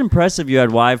 That's just impressive. You had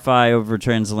Wi-Fi over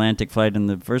transatlantic flight in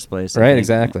the first place. I Right, think.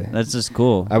 exactly. That's just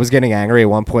cool. I was getting angry at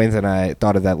one point, and I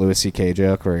thought of that Louis C.K.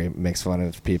 joke where he makes fun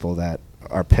of people that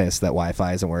are pissed that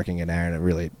Wi-Fi isn't working in there, and it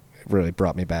really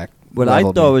brought me back What I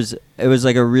leveled thought me. was, it was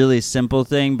like a really simple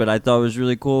thing, but I thought was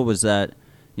really cool was that,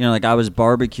 you know, like I was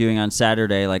barbecuing on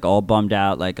Saturday, like all bummed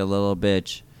out, like a little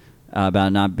bitch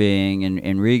about not being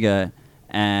in Riga,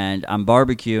 and I'm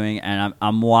barbecuing and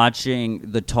I'm watching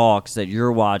the talks that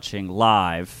you're watching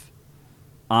live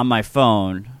on my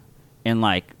phone in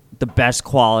like the best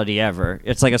quality ever.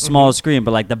 It's like a small screen,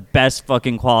 but like the best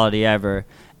fucking quality ever.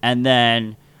 And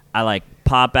then I like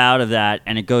pop out of that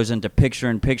and it goes into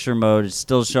picture-in-picture mode. It's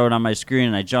still showing on my screen,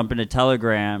 and I jump into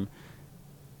Telegram,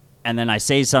 and then I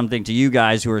say something to you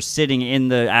guys who are sitting in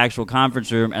the actual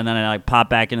conference room, and then I like pop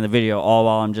back into the video all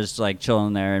while I'm just like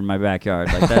chilling there in my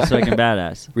backyard. Like that's fucking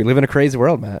badass. We live in a crazy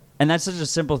world, Matt. And that's such a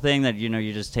simple thing that, you know,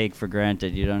 you just take for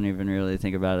granted. You don't even really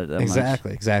think about it that much.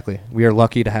 Exactly. We are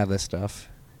lucky to have this stuff.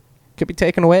 Could be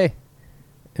taken away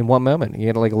in one moment. You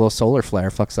get like a little solar flare,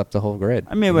 fucks up the whole grid.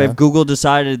 I mean, you if know? Google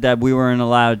decided that we weren't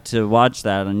allowed to watch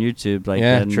that on YouTube, like,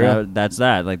 Yeah, then true. that's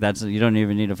that. Like, that's, you don't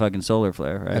even need a fucking solar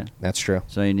flare, right? That's true.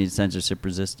 So you need censorship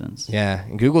resistance. Yeah,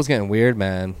 and Google's getting weird,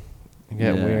 man.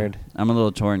 Getting Yeah. weird. I'm a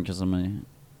little torn because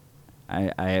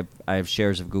I have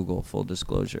shares of Google. Full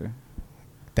disclosure.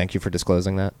 Thank you for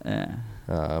disclosing that. Yeah,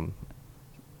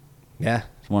 Yeah,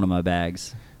 it's one of my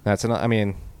bags. that's another. I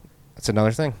mean, that's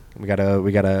another thing. We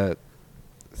gotta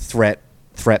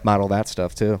threat model that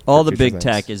stuff too. All for the future big things.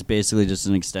 tech is basically just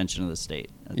an extension of the state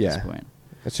at Yeah. this point.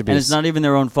 It should be And it's not even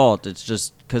their own fault. It's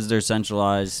just because they're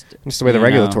centralized. just the way the you know.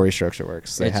 regulatory structure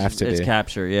works. They It's- have to It's be.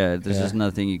 capture, yeah. There's Yeah. just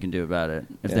nothing you can do about it.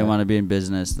 If they Yeah. want to be in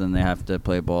business, then they have to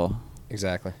play ball.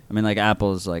 Exactly. I mean, like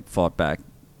Apple's like fought back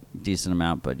decent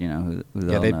amount, but you know who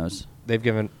the hell knows.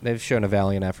 They've shown a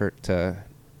valiant effort to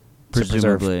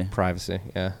Presumably. preserve privacy.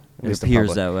 Yeah, at It least the appears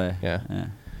public. that way. Yeah.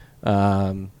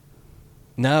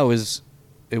 No,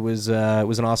 it was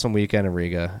an awesome weekend in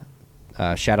Riga.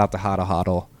 Shout out to Hada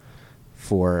Hodl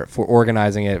for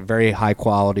organizing it. Very high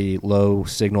quality, low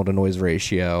signal to noise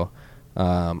ratio.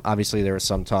 Obviously, there were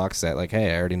some talks that like,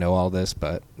 hey, I already know all this,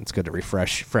 but it's good to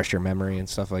refresh your memory and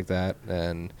stuff like that.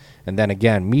 And then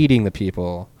again, meeting the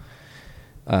people,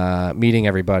 meeting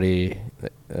everybody,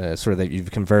 sort of that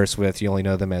you've conversed with. You only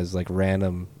know them as like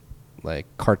random, like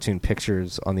cartoon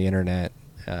pictures on the internet,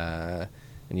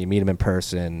 and you meet them in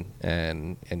person,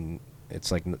 and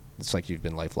it's like you've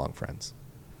been lifelong friends.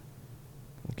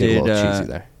 Get a little cheesy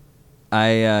there.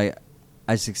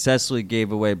 I successfully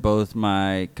gave away both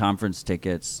my conference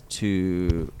tickets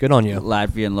to Good on you.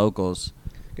 Latvian locals.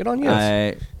 Good on you.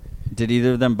 Did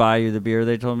either of them buy you the beer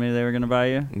they told me they were going to buy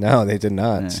you? No, they did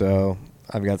not. Yeah. So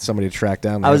I've got somebody to track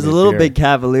down. I was a their little beer. bit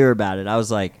cavalier about it. I was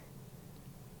like,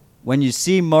 when you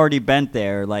see Marty Bent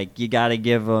there, like you got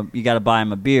to buy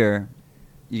him a beer.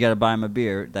 You got to buy him a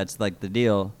beer. That's like the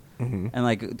deal. Mhm. And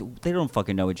like they don't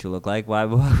fucking know what you look like. Why?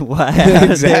 Why?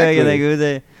 Exactly. Like, who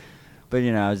they? But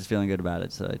you know, I was just feeling good about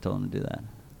it, so I told him to do that.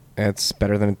 It's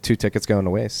better than 2 tickets going to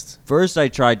waste. First, I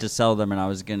tried to sell them, and I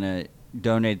was gonna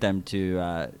donate them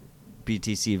to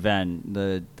BTC Ven,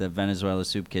 the Venezuela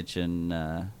Soup Kitchen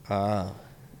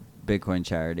Bitcoin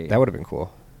charity. That would have been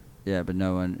cool. Yeah, but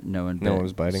no one No one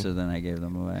was biting. So then I gave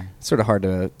them away. It's sort of hard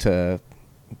to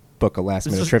book a last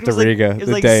minute It trip to was like- Riga It was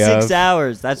the like day 6 of.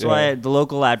 hours. That's Yeah. why the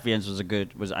local Latvians was a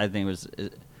good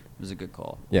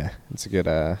call. Yeah, it's a good.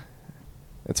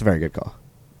 It's a very good call.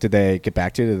 Did they get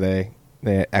back to you? Did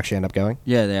they actually end up going?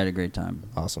 Yeah, they had a great time.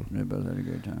 Awesome. They both had a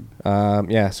great time.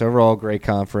 Yeah, so overall, great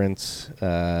conference.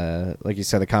 Like you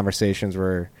said, the conversations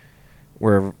were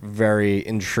very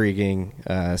intriguing,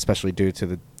 especially due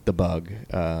to the bug.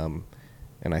 And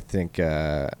I think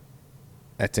it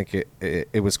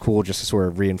was cool just to sort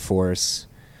of reinforce.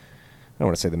 I don't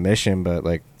want to say the mission, but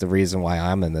like the reason why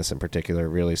I'm in this in particular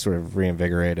really sort of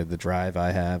reinvigorated the drive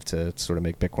I have to sort of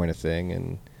make Bitcoin a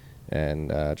thing, and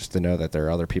just to know that there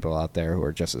are other people out there who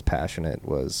are just as passionate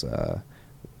was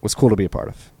cool to be a part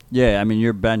of. Yeah, I mean,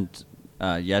 you're bent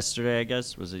yesterday, I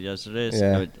guess. Was it yesterday? So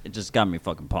Yeah. it just got me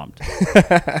fucking pumped.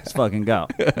 Let's fucking go.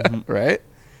 Right?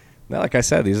 Now, like I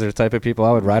said, these are the type of people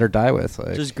I would ride or die with.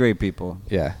 Like, Just great people.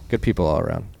 yeah, good people all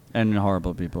around. And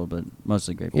horrible people, but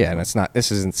mostly great people. Yeah, and it's not. This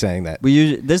isn't saying that.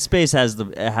 This space has the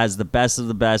best of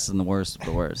the best and the worst of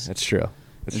the worst. It's true.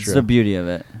 It's true. the beauty of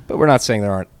it. But we're not saying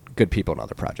there aren't good people in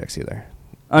other projects either.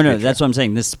 Oh no, Good that's try. what I'm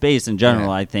saying. This space in general,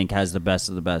 Yeah. I think, has the best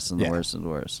of the best and the Yeah. worst of the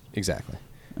worst. Exactly.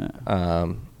 Yeah.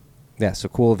 Yeah. So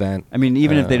cool event. I mean,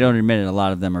 even if they Um, don't admit it, a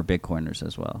lot of them are Bitcoiners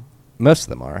as well. Most of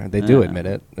them are. They do Yeah. admit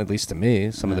it. At least to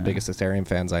me, some of the Yeah. biggest Ethereum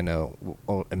fans I know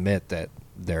will admit that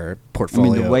their I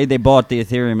portfolio. mean, the way they bought the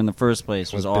Ethereum in the first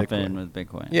place was Was often Bitcoin. with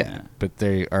Bitcoin. Yeah, but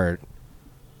they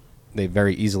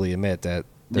very easily admit that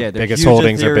their they're biggest huge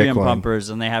holdings are Ethereum Bitcoin. pumpers,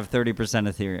 and they have 30%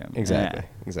 Ethereum. Exactly.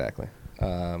 Yeah. Exactly.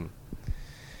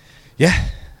 Yeah.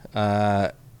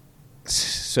 So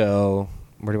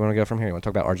where do you want to go from here? You want to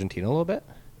talk about Argentina a little bit?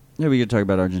 Yeah, we could talk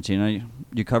about Argentina.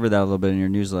 You covered that a little bit in your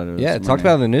newsletter. Yeah, this talked morning.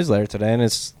 about it in the newsletter today, and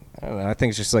it's I don't know. I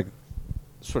think it's just like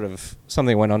sort of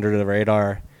something went under the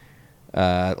radar.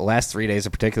 The last 3 days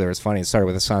in particular, it's funny. It started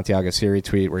with a Santiago Siri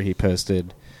tweet where he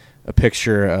posted a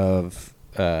picture of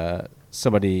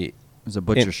somebody. It was a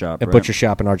butcher shop. A right? butcher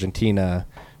shop in Argentina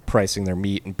pricing their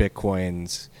meat in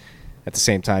bitcoins. At the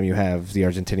same time, you have the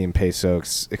Argentinian peso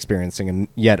experiencing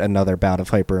yet another bout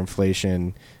of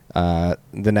hyperinflation. The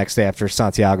next day after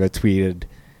Santiago tweeted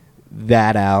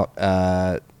that out,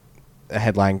 a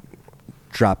headline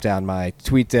dropped down my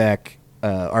tweet deck.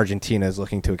 Argentina is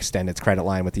looking to extend its credit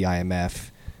line with the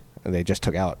IMF. They just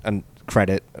took out a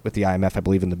credit with the IMF, I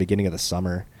believe, in the beginning of the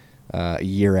summer, a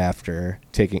year after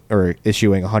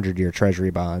issuing 100-year Treasury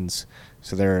bonds.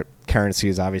 So their currency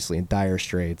is obviously in dire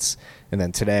straits. And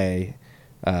then today,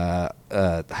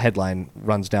 the headline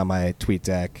runs down my tweet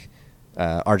deck.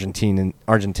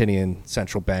 Argentinian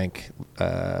central bank,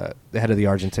 the head of the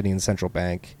Argentinian central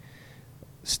bank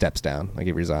steps down, like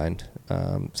he resigned.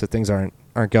 So things aren't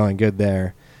going good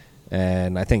there.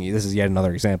 And I think this is yet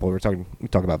another example. We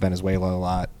talk about Venezuela a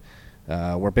lot,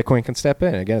 where Bitcoin can step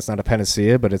in. Again, it's not a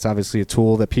panacea, but it's obviously a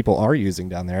tool that people are using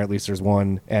down there. At least there's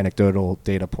one anecdotal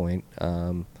data point.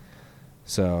 And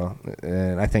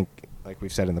I think, like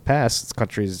we've said in the past, it's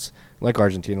countries like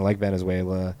Argentina, like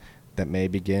Venezuela, that may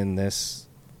begin this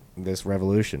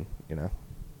revolution.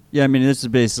 Yeah, I mean, this is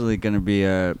basically going to be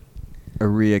a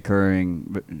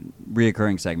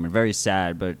reoccurring segment. Very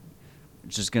sad, but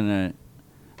it's just going to,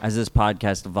 as this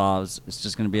podcast evolves, it's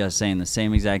just going to be us saying the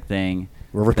same exact thing.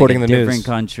 We're reporting the news. With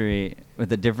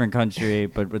a different country,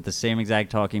 but with the same exact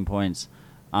talking points.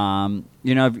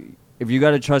 If you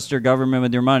got to trust your government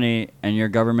with your money and your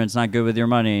government's not good with your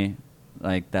money,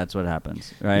 like, that's what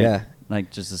happens, right? Yeah.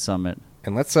 Like, just to sum it.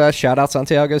 And let's shout out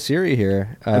Santiago Siri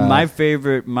here. And my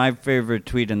favorite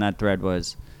tweet in that thread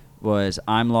was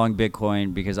I'm long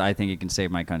Bitcoin because I think it can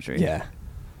save my country. Yeah.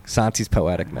 Santi's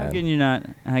poetic, man. How can you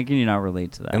not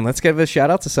relate to that? And let's give a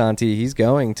shout out to Santi. He's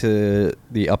going to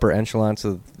the upper echelons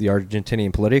of the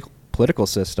Argentinian political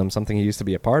system, something he used to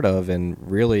be a part of, and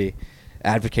really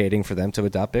advocating for them to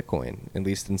adopt Bitcoin, at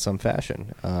least in some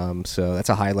fashion. So that's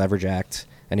a high leverage act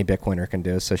any Bitcoiner can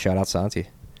do. So shout out Santi.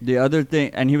 The other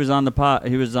thing, and he was on the pod.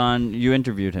 You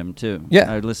interviewed him too.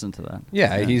 Yeah, I listened to that.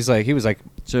 Yeah, he was like.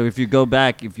 So if you go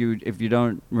back, if you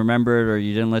don't remember it or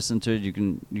you didn't listen to it, you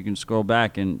can scroll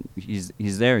back and he's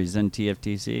there. He's in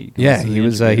TFTC. Yeah, he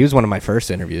was one of my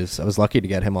first interviews. I was lucky to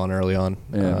get him on early on.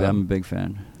 Yeah, I'm a big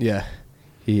fan. Yeah,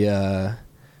 he's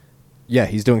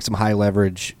doing some high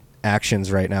leverage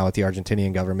actions right now with the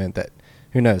Argentinian government. That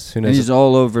who knows? And he's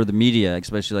all over the media,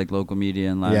 especially like local media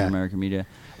and Latin American media.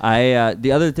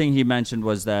 The other thing he mentioned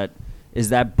was that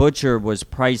Butcher was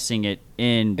pricing it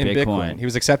in Bitcoin. He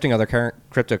was accepting other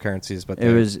cryptocurrencies, but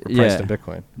it was priced in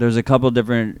Bitcoin. There's a couple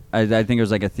different. I think it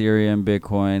was like Ethereum,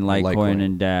 Bitcoin, Litecoin,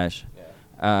 and Dash.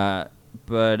 Yeah.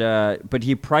 But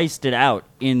he priced it out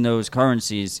in those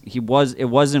currencies. It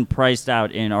wasn't priced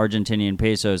out in Argentinian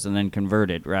pesos and then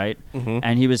converted, right? Mm-hmm.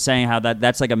 And he was saying how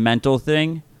that's like a mental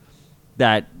thing.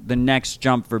 That the next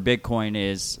jump for Bitcoin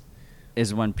is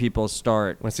when people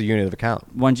start. What's the unit of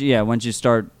account? Once you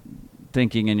start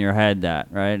thinking in your head that,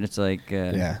 right? It's like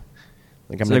like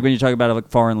when you talk about a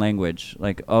foreign language,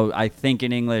 like, oh, I think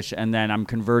in English and then I'm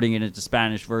converting it into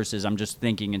Spanish versus I'm just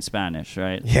thinking in Spanish,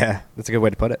 right? Yeah, that's a good way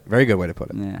to put it. Very good way to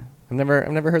put it. Yeah, I've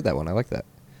never heard that one. I like that.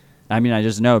 I mean, I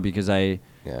just know because I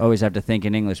always have to think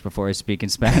in English before I speak in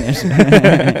Spanish.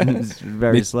 It's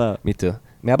very slow. Me too.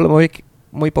 Me hablo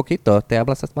muy poquito. ¿Te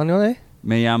hablas español?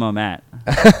 Me llamo Matt.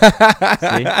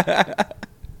 See? I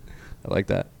like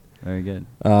that. Very good.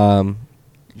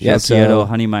 Yeah, so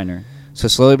Honey Miner. So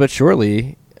slowly but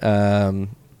surely, the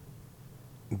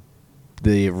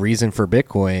reason for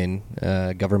Bitcoin,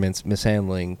 governments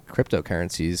mishandling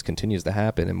cryptocurrencies, continues to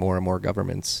happen, and more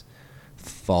governments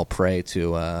fall prey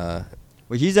to. Well,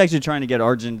 he's actually trying to get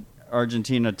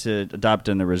Argentina to adopt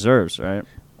in the reserves, right?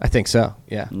 I think so.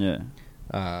 Yeah.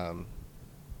 Yeah.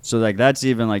 So like that's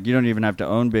even like you don't even have to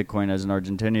own Bitcoin as an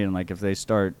Argentinian. Like if they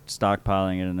start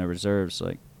stockpiling it in their reserves,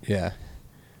 like it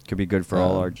could be good for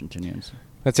all Argentinians.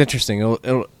 That's interesting.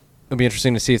 It'll be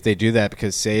interesting to see if they do that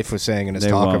because Saif was saying in his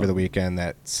talk over the weekend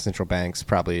that central banks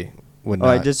probably would not.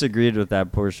 Oh, I disagreed with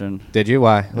that portion. Did you?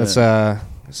 Why? Let's. So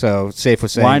Saif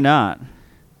was saying. Why not?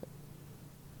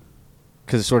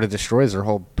 Because it sort of destroys their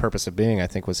whole purpose of being. I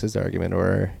think was his argument.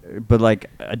 But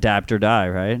like adapt or die,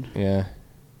 right? Yeah.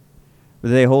 But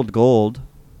they hold gold.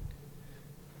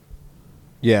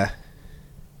 Yeah.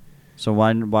 So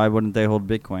why wouldn't they hold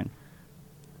Bitcoin?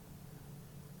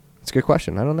 It's a good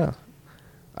question. I don't know.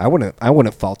 I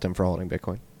wouldn't fault him for holding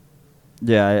Bitcoin.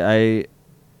 Yeah,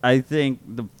 I think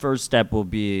the first step will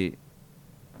be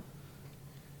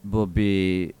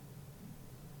them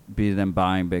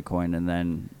buying Bitcoin, and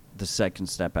then the second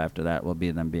step after that will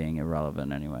be them being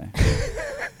irrelevant anyway.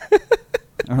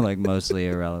 Or like mostly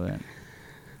irrelevant.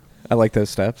 I like those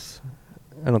steps.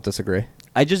 I don't disagree.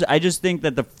 I just think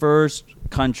that the first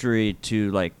country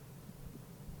to like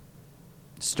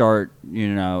start,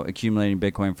 accumulating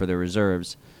Bitcoin for their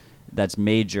reserves, that's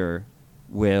major,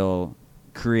 will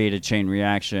create a chain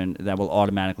reaction that will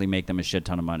automatically make them a shit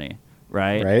ton of money,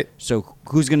 right? Right. So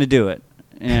who's going to do it?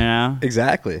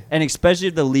 Exactly. And especially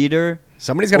if the leader,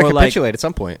 Somebody's going to capitulate at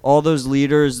some point. all those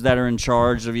leaders that are in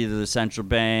charge of either the central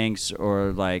banks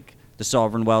or like the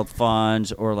sovereign wealth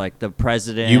funds or like the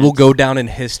president. You will go down in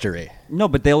history. No,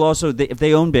 but they'll also, if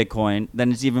they own Bitcoin,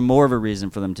 then it's even more of a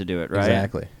reason for them to do it, right?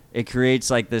 Exactly. It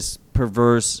creates like this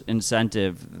perverse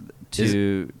incentive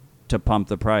to pump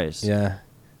the price. Yeah.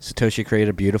 Satoshi created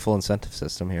a beautiful incentive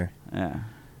system here. Yeah.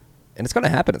 And it's going to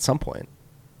happen at some point.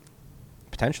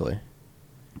 Potentially.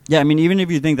 Yeah, I mean, even if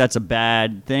you think that's a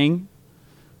bad thing,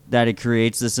 that it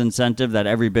creates this incentive that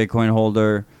every Bitcoin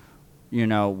holder,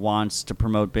 wants to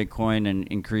promote Bitcoin and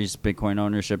increase Bitcoin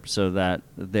ownership so that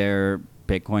their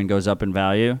Bitcoin goes up in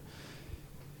value.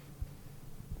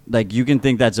 Like, you can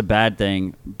think that's a bad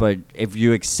thing, but if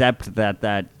you accept that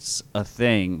that's a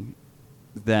thing,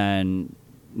 then,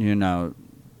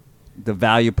 the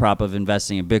value prop of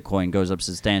investing in Bitcoin goes up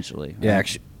substantially. Right? Yeah,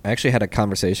 I actually had a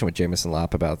conversation with Jameson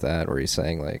Lopp about that, where he's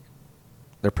saying, like,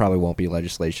 there probably won't be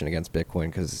legislation against Bitcoin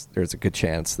because there's a good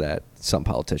chance that some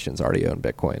politicians already own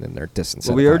Bitcoin and they're disincentivized.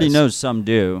 Well, we already know some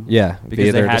do. Yeah, because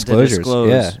via they their had disclosures. to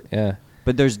disclose. Yeah.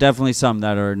 But there's definitely some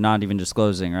that are not even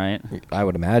disclosing, right? I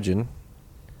would imagine.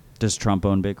 Does Trump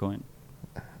own Bitcoin?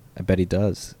 I bet he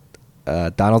does.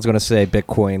 Donald's going to say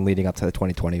Bitcoin leading up to the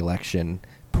 2020 election,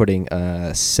 putting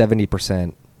a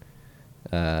 70%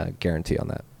 guarantee on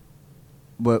that.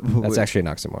 That's actually an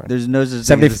oxymoron. There's no such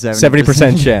thing as a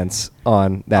 70% chance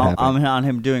on that happening. On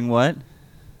him doing what?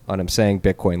 On him saying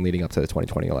Bitcoin leading up to the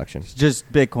 2020 election.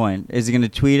 Just Bitcoin. Is he going to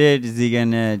tweet it? Is he going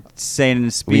to say it in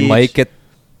a speech? We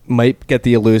might get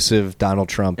the elusive Donald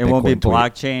Trump. It Bitcoin won't be tweet.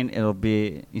 blockchain. It'll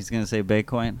be, he's going to say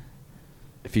Bitcoin.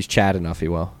 If he's Chad enough, he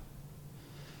will.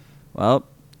 Well,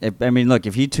 if he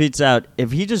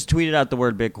just tweeted out the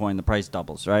word Bitcoin, the price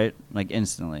doubles, right? Like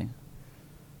instantly.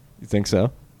 You think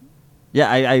so? Yeah,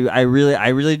 I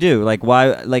really do. Like,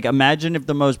 why? Like, imagine if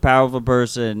the most powerful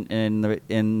person in the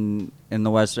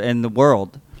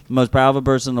world, the most powerful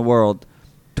person in the world,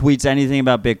 tweets anything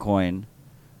about Bitcoin.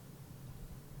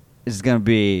 It's gonna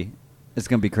be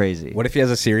crazy. What if he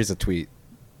has a series of tweets?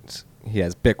 He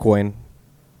has Bitcoin,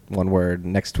 one word.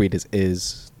 Next tweet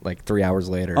is like 3 hours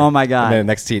later. Oh my god! And then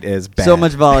the next tweet is bad. So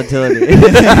much volatility.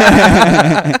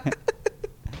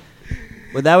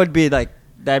 Well, that would be like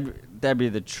that'd be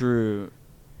the true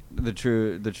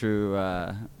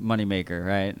moneymaker,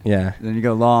 right? Yeah. Then you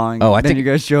go long. Oh, you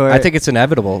go short. I think it's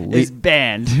inevitable. It's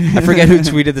banned. I forget who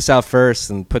tweeted this out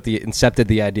first and incepted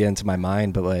the idea into my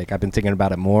mind, but like I've been thinking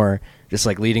about it more. Just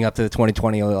like leading up to the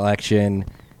 2020 election,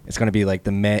 it's going to be like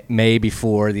the May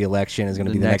before the election is going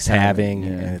to be the next halving, yeah.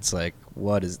 and it's like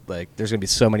there's going to be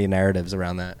so many narratives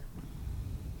around that.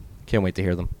 Can't wait to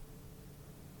hear them.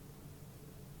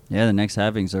 Yeah, the next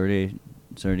halving's already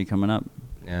coming up.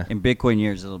 Yeah. In Bitcoin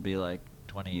years, it'll be like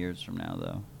 20 years from now,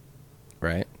 though.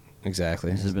 Right.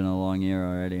 Exactly. This has been a long year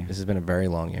already. This has been a very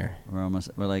long year. We're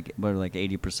like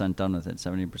 80% done with it,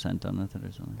 70% done with it,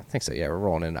 or something. I think so. Yeah, we're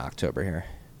rolling into October here.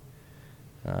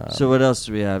 So what else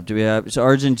do we have? So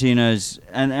Argentina, I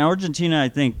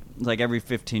think, like every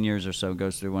 15 years or so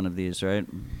goes through one of these, right?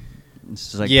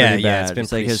 It's like pretty bad. It's been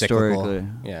like historically.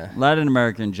 historically. Yeah. Latin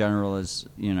America in general is,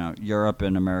 Europe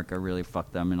and America really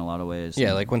fucked them in a lot of ways.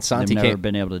 Yeah, like when Santi they've never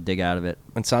been able to dig out of it.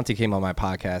 When Santi came on my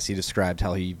podcast, he described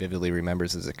how he vividly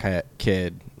remembers as a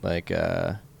kid, like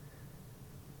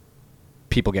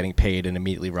people getting paid and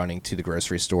immediately running to the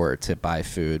grocery store to buy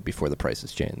food before the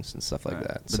prices changed and stuff like Right.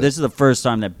 that. But this is the first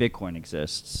time that Bitcoin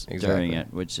exists Exactly. during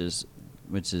it, which is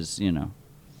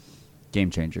game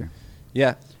changer.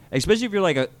 Yeah. Especially if you're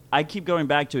like I keep going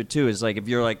back to it too. Is like if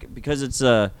you're like, because it's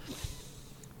an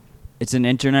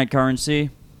internet currency.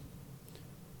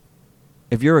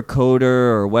 If you're a coder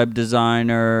or a web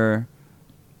designer,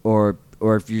 or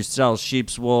if you sell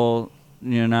sheep's wool,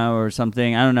 or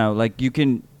something, I don't know. Like you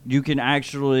can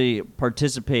actually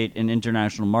participate in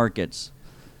international markets,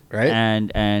 Right.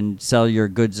 And sell your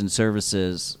goods and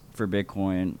services for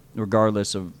Bitcoin,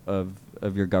 regardless of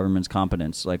your government's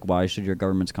competence. Like, why should your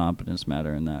government's competence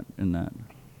matter in that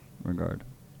regard?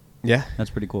 Yeah. That's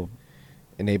pretty cool.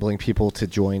 Enabling people to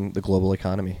join the global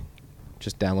economy.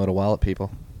 Just download a wallet,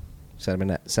 people. Send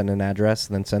an address,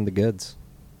 and then send the goods.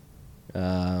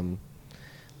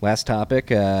 Last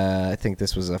topic. I think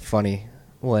this was a funny.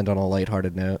 We'll end on a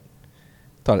lighthearted note.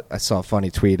 Thought I saw a funny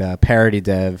tweet. Parody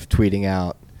dev tweeting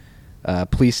out,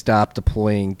 "Please stop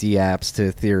deploying dApps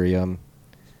to Ethereum.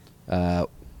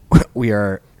 We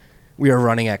are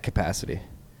running at capacity."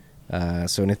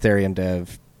 So an Ethereum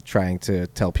dev trying to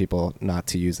tell people not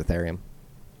to use Ethereum.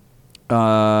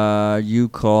 You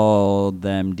call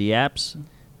them dApps?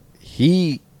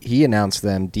 He announced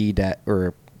them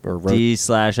or wrote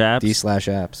D/apps?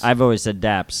 D/apps. I've always said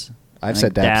dApps. I've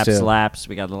said dApps too. Laps.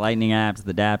 We got the Lightning apps,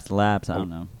 the dApps, the Laps. I don't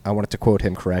know. I wanted to quote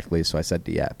him correctly, so I said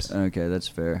dApps. Okay, that's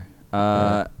fair.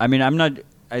 Yeah. I mean, I'm not.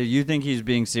 You think he's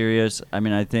being serious? I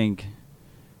mean,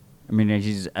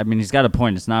 he's got a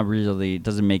point. It's not really. It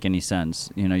doesn't make any sense.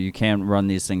 You know, you can't run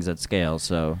these things at scale.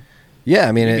 So Yeah,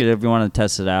 I mean, if you want to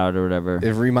test it out or whatever.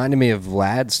 It reminded me of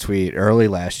Vlad's tweet early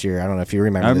last year. I don't know if you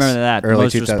remember. I remember that. Early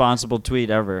Most responsible tweet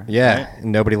ever. Yeah, right?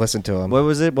 and nobody listened to him. What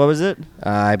was it?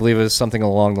 I believe it was something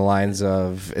along the lines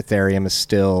of Ethereum is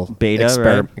still beta,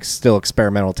 right? Still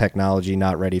experimental technology,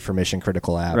 not ready for mission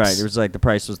critical apps. Right. It was like the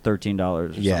price was $13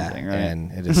 or something, right?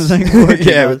 And it is.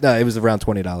 It was around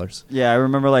 $20. Yeah, I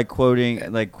remember quote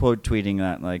tweeting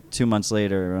that 2 months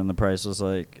later, and the price was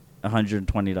like $120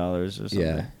 or something.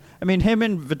 Yeah. I mean, him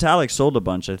and Vitalik sold a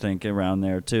bunch, I think, around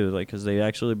there too, because they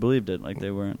actually believed it, they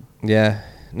weren't. Yeah,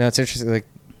 no, it's interesting.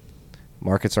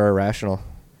 Markets are irrational,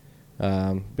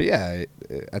 but yeah,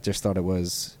 I just thought it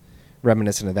was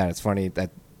reminiscent of that. It's funny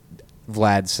that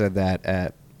Vlad said that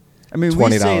at. I mean, $20.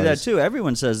 we say that too.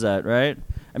 Everyone says that, right?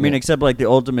 I mean, except the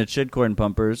ultimate shitcoin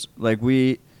pumpers.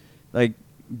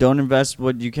 Don't invest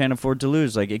what you can't afford to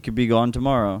lose. It could be gone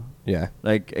tomorrow. Yeah.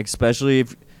 Especially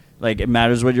if. It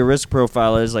matters what your risk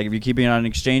profile is. If you're keeping it on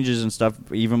exchanges and stuff,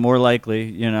 even more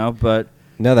likely, But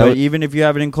even if you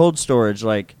have it in cold storage,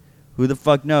 who the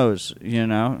fuck knows,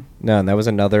 No, and that was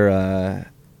another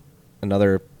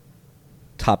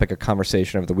topic of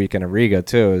conversation over the weekend at Riga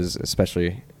too, is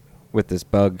especially with this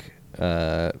bug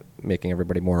making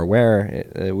everybody more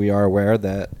aware. We are aware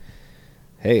that,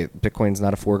 hey, Bitcoin's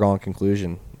not a foregone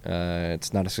conclusion.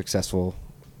 It's not a successful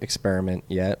experiment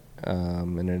yet.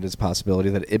 And it is a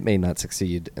possibility that it may not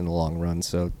succeed in the long run.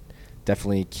 So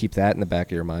definitely keep that in the back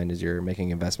of your mind as you're making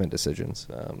investment decisions.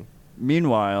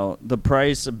 Meanwhile, the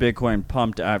price of Bitcoin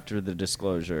pumped after the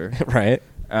disclosure. Right.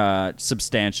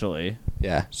 Substantially.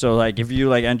 Yeah. So if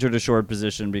you entered a short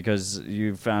position because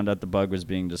you found out the bug was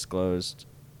being disclosed,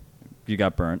 you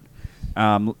got burnt.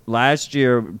 Last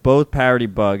year, both parity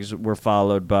bugs were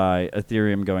followed by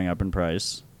Ethereum going up in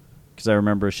price, because I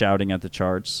remember shouting at the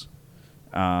charts.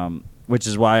 Which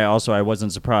is why I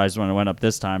wasn't surprised when it went up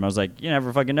this time. I was like, you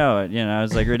never fucking know it.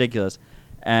 It's ridiculous.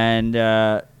 And,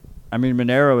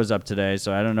 Monero was up today,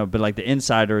 so I don't know. But, the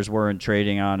insiders weren't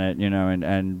trading on it,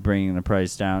 and bringing the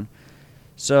price down.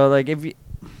 So, if you...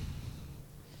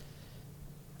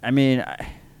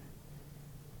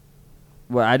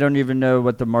 I don't even know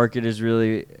what the market is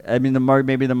really. Maybe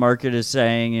the market is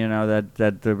saying,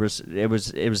 that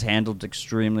it was handled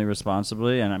extremely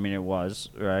responsibly, and it was,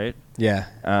 right. Yeah.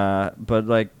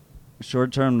 But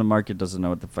short term, the market doesn't know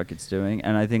what the fuck it's doing,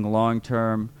 and I think long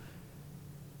term,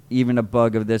 even a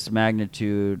bug of this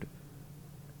magnitude,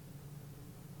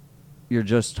 you're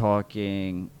just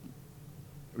talking.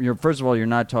 First of all, you're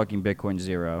not talking Bitcoin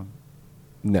zero.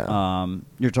 No.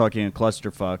 You're talking a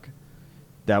clusterfuck.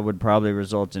 That would probably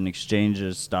result in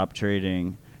exchanges stop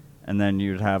trading, and then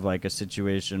you'd have a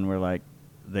situation where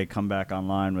they come back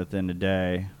online within a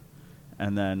day,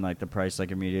 and then the price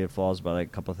immediately falls by a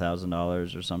couple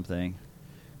 $1,000s or something,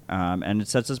 and it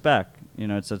sets us back.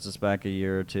 It sets us back a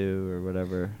year or two or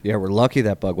whatever. Yeah, we're lucky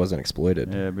that bug wasn't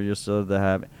exploited. Yeah, but you still have to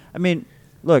have.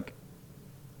 Look,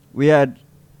 we had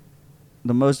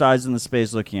the most eyes in the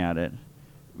space looking at it.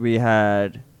 We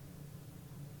had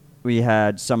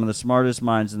some of the smartest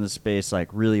minds in the space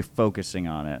really focusing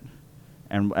on it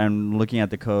and looking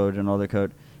at the code and all the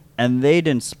code, and they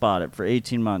didn't spot it for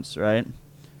 18 months, right?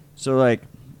 So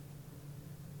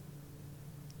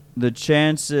the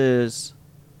chances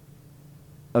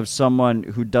of someone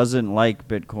who doesn't like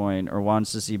Bitcoin or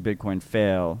wants to see Bitcoin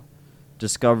fail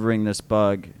discovering this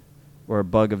bug or a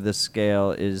bug of this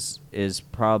scale is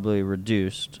probably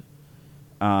reduced,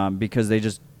 because they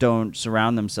just don't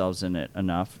surround themselves in it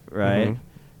enough, right?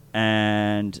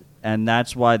 Mm-hmm. And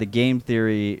that's why the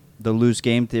loose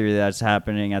game theory that's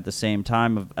happening at the same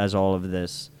time as all of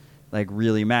this,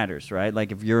 really matters, right?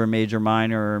 If you're a major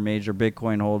miner or a major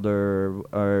Bitcoin holder,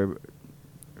 or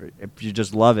if you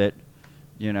just love it,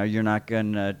 You know, you're not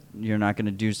gonna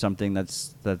do something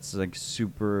that's like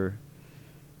super.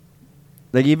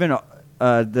 Like even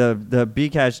the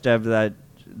Bcash dev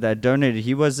that donated,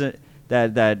 he wasn't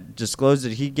that disclosed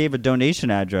it. He gave a donation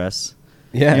address.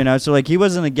 Yeah. You know, so like he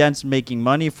wasn't against making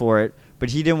money for it, but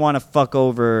he didn't want to fuck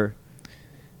over,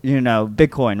 you know,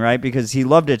 Bitcoin, right? Because he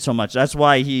loved it so much. That's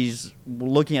why he's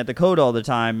looking at the code all the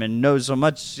time and knows so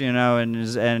much, you know, and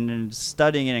is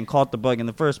studying it and caught the bug in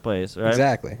the first place, right?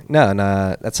 Exactly. No, and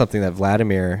that's something that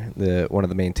Vladimir, one of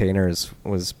the maintainers,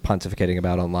 was pontificating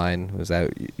about online, was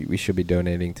that we should be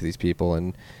donating to these people.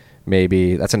 And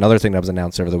maybe that's another thing that was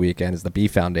announced over the weekend is the B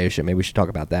Foundation. Maybe we should talk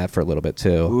about that for a little bit too.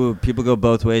 Ooh, people go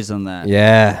both ways on that.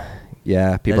 Yeah.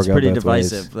 Yeah, people That's go pretty both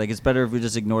divisive. ways. Like, it's better if we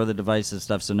just ignore the divisive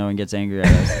stuff so no one gets angry at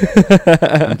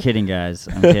us. I'm kidding, guys.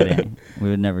 I'm kidding. We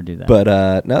would never do that.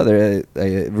 But no,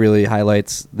 it really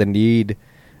highlights the need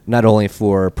not only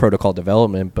for protocol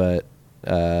development, but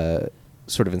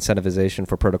sort of incentivization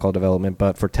for protocol development,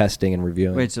 but for testing and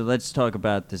reviewing. Wait, so let's talk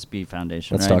about this B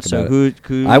Foundation. Let's right? talk about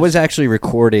it. I was actually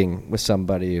recording with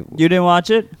somebody. You didn't watch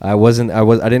it? I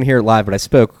didn't hear it live, but I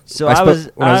spoke. So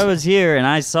I was here and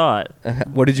I saw it.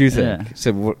 What did you think? Yeah.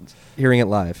 So hearing it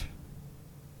live.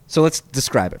 So let's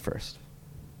describe it first.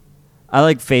 I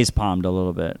like face palmed a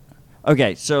little bit.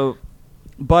 Okay, so,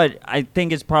 but I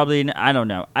think it's probably, I don't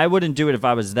know. I wouldn't do it if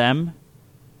I was them.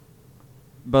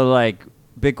 But like,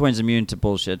 Bitcoin's immune to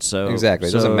bullshit, so exactly,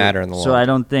 it doesn't matter in the long run. So I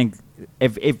don't think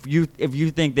if you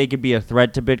think they could be a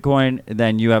threat to Bitcoin,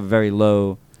 then you have very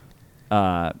low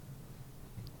thoughts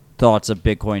of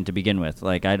Bitcoin to begin with.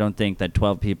 Like, I don't think that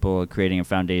 12 people creating a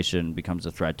foundation becomes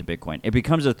a threat to Bitcoin. It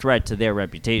becomes a threat to their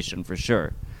reputation for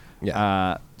sure.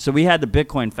 Yeah. So we had the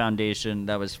Bitcoin Foundation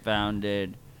that was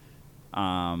founded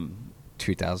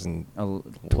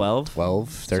 2012,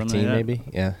 13 like maybe.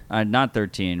 Yeah. Not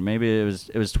 13. Maybe it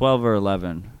was 12 or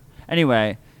 11.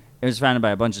 Anyway, it was founded by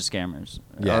a bunch of scammers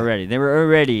already. They were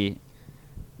already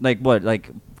like what? Like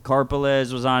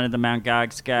Karpelez was on it, the Mt.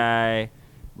 Gox guy.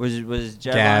 Was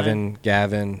Jeb on it?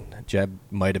 Gavin, Jeb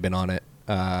might have been on it.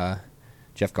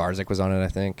 Jeff Garzik was on it, I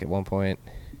think, at one point.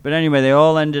 But anyway, they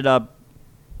all ended up.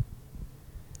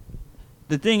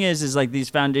 The thing is like these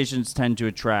foundations tend to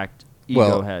attract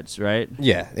ego heads, right?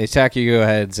 Yeah, they attack ego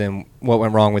heads, and what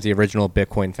went wrong with the original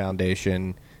Bitcoin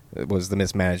Foundation was the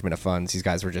mismanagement of funds. These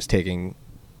guys were just taking.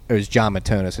 It was John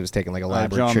Matonis who was taking like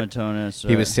elaborate. John Matonis.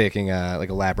 He was taking like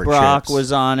elaborate. Brock trips.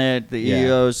 was on it. The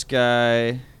EOS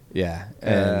guy. Yeah,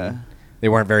 and they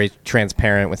weren't very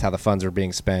transparent with how the funds were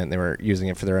being spent. They were using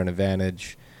it for their own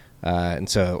advantage, and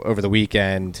so over the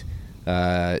weekend,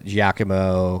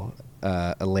 Giacomo,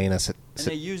 Elena. And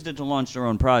they used it to launch their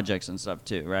own projects and stuff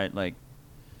too, right? Like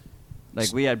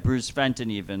we had Bruce Fenton,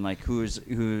 even like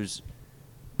who's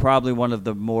probably one of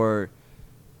the more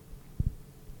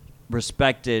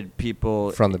respected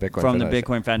people from the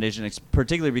Bitcoin Foundation,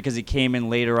 particularly because he came in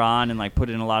later on and like put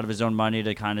in a lot of his own money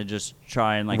to kind of just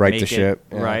try and like right make the it ship,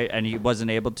 right, and he wasn't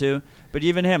able to. But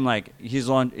even him, like he's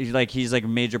like a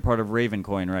major part of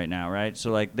Ravencoin right now, right?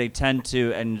 So like they tend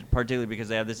to, and particularly because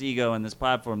they have this ego and this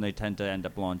platform, they tend to end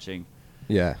up launching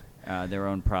their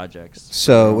own projects.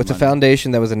 So with the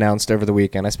foundation that was announced over the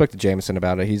weekend, I spoke to Jameson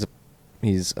about it. He's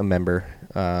a member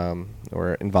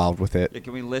or involved with it. Yeah,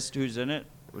 can we list who's in it?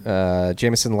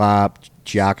 Jameson Lopp,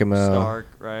 Giacomo, Stark,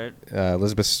 right?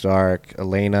 Elizabeth Stark,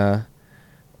 Elena,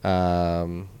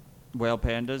 Whale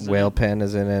Panda's Pen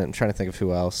is in it. I'm trying to think of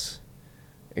who else.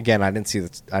 Again, I didn't see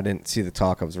the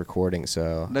talk. I was recording,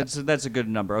 so that's a good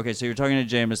number. Okay, so you're talking to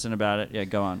Jameson about it. Yeah,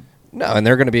 go on. No, and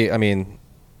they're going to be. I mean,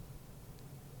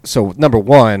 so number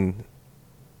one,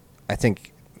 I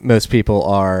think most people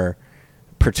are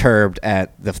perturbed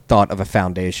at the thought of a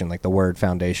foundation, like the word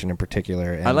foundation in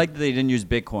particular. And I like that they didn't use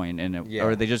Bitcoin in it,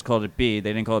 or they just called it B.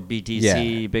 They didn't call it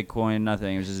BTC, Bitcoin,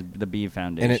 nothing. It was just the B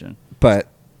Foundation. But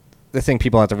the thing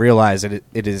people have to realize that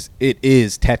it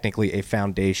is technically a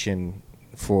foundation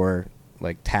for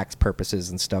like tax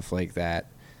purposes and stuff like that,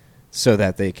 so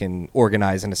that they can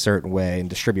organize in a certain way and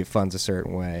distribute funds a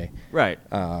certain way. Right.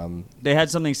 They had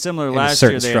something similar last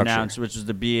year they announced, which was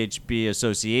the BHB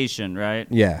Association, right?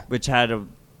 Yeah. Which had a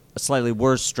slightly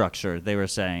worse structure, they were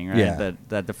saying, right? Yeah.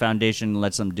 That the foundation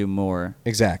lets them do more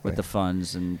exactly with the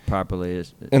funds and properly.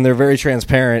 And they're very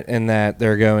transparent in that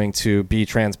they're going to be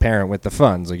transparent with the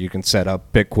funds. Like you can set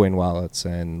up Bitcoin wallets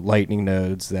and Lightning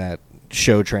nodes that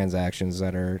show transactions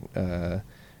that are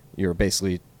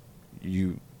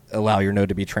you allow your node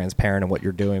to be transparent in what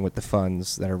you're doing with the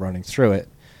funds that are running through it.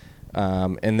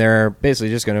 And they're basically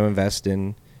just going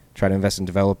to try to invest in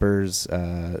developers,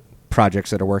 projects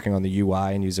that are working on the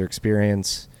UI and user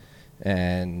experience,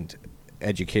 and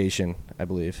education, I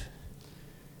believe.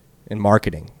 in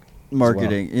marketing. as well.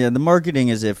 Marketing. Yeah, the marketing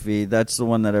is iffy. That's the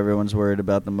one that everyone's worried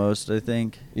about the most, I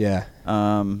think. Yeah.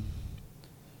 I'm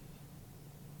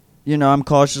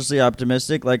cautiously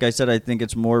optimistic. Like I said, I think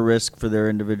it's more risk for their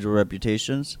individual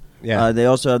reputations. Yeah. They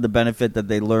also have the benefit that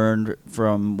they learned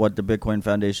from what the Bitcoin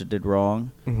Foundation did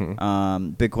wrong.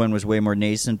 Mm-hmm. Bitcoin was way more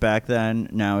nascent back then.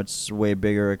 Now it's way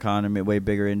bigger economy, way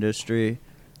bigger industry.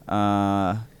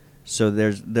 So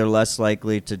they're less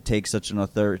likely to take such an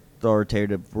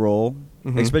authoritative role,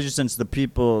 Mhm. especially since the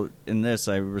people in this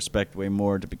I respect way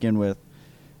more to begin with.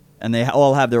 And they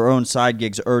all have their own side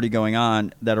gigs already going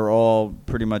on that are all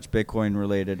pretty much Bitcoin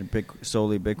related and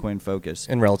solely Bitcoin focused.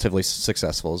 And relatively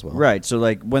successful as well. Right. So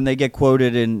like when they get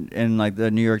quoted in like the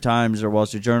New York Times or Wall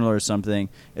Street Journal or something,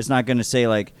 it's not going to say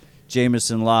like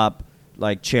Jameson Lopp,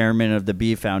 like chairman of the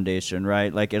B Foundation,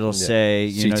 right? Like it'll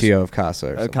say CTO of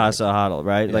Casa. Or something. Casa Hodl,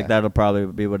 right? Yeah. Like that'll probably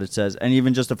be what it says. And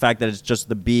even just the fact that it's just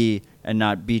the B and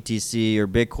not BTC or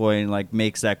Bitcoin like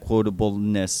makes that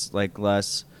quotableness like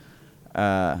less.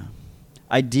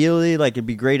 Ideally, like it'd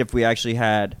be great if we actually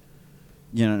had,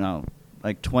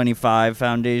 like 25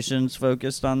 foundations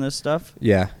focused on this stuff.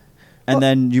 Yeah. And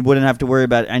then you wouldn't have to worry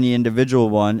about any individual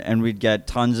one, and we'd get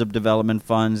tons of development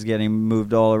funds getting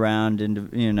moved all around,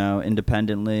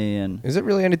 independently. And Is it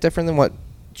really any different than what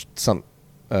some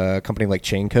company like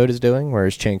Chaincode is doing,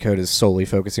 whereas Chaincode is solely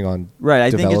focusing on right,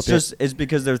 I think developing? it's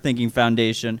because they're thinking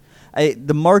foundation.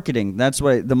 The marketing, that's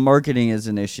why the marketing is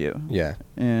an issue. Yeah.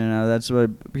 That's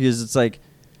what, because it's like,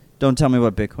 don't tell me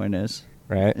what Bitcoin is.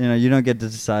 Right. You don't get to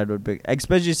decide what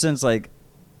especially since like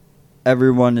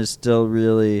everyone is still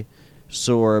really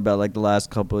sore about like the last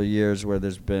couple of years where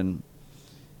there's been,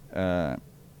 the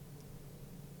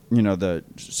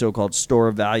so-called store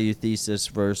of value thesis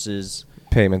versus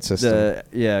Payment system.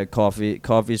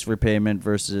 coffees for payment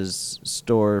versus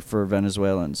store for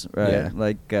Venezuelans, right? Yeah.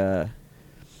 Like,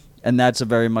 and that's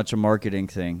very much a marketing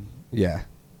thing. Yeah.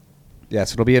 Yeah,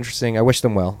 so it'll be interesting. I wish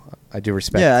them well. I do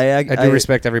respect. Yeah, I do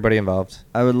respect everybody involved.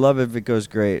 I would love if it goes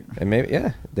great. And maybe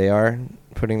they are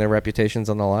putting their reputations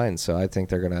on the line, so I think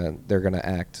they're gonna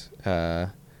act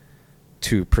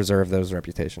to preserve those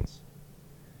reputations.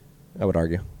 I would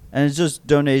argue. And it's just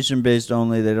donation based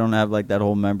only. They don't have like that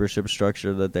whole membership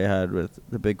structure that they had with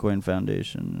the Bitcoin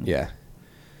Foundation. Yeah.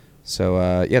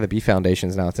 So the B Foundation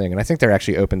is now a thing, and I think they're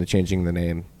actually open to changing the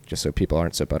name just so people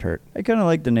aren't so butthurt. I kind of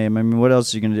like the name. I mean, what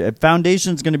else are you going to do?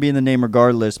 Foundation's going to be in the name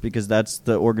regardless because that's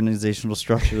the organizational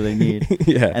structure they need.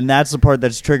 Yeah. And that's the part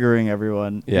that's triggering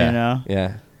everyone. Yeah.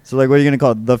 Yeah. So like, what are you going to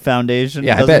call it? The Foundation?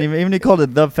 Yeah, I bet. Even if you called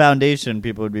it the Foundation,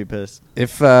 people would be pissed.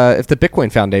 If the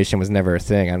Bitcoin Foundation was never a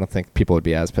thing, I don't think people would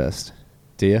be as pissed.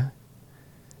 Do you?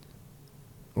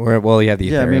 Or you have the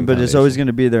Ethereum Yeah, I mean, but it's Foundation. always going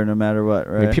to be there no matter what,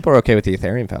 right? I mean, people are okay with the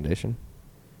Ethereum Foundation.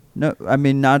 No, I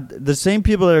mean, not the same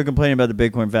people that are complaining about the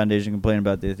Bitcoin Foundation complain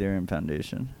about the Ethereum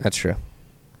Foundation. That's true.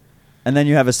 And then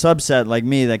you have a subset like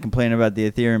me that complain about the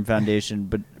Ethereum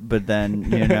Foundation, but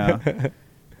then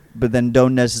but then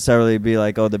don't necessarily be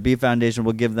like, oh, the B Foundation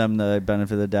will give them the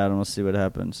benefit of the doubt and we'll see what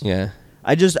happens. Yeah.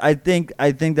 I think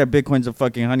that Bitcoin's a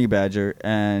fucking honey badger,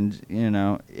 and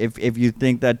if you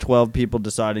think that 12 people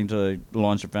deciding to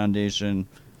launch a foundation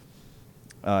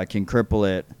can cripple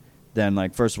it, then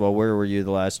like first of all, where were you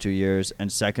the last 2 years,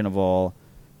 and second of all,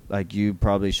 like you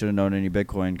probably shouldn't own any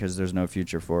Bitcoin because there's no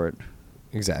future for it.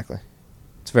 Exactly.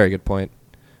 It's a very good point.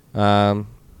 So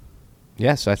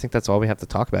I think that's all we have to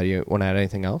talk about. You want to add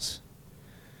anything else?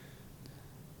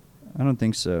 I don't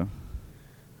think so.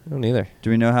 I don't either.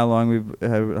 Do we know how long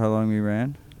we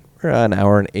ran? We're an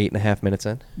hour and 8.5 minutes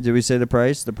in. Did we say the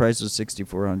price? The price was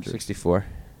 6,400. 64.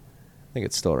 I think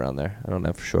it's still around there. I don't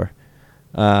know for sure.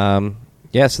 So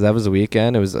that was the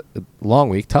weekend. It was a long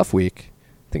week, tough week.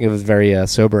 I think it was a very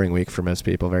sobering week for most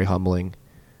people, very humbling.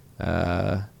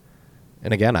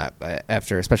 And again,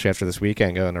 especially after this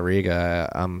weekend going to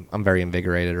Riga, I'm very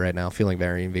invigorated right now, feeling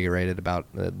very invigorated about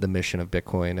the mission of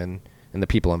Bitcoin and the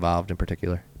people involved in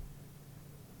particular.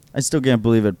 I still can't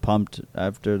believe it pumped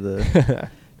after the.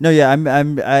 No, yeah,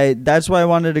 I. That's why I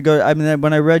wanted to go. I mean,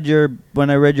 when I read your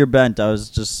bent, I was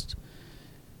just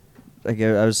like,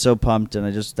 I was so pumped, and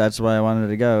that's why I wanted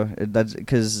to go. That's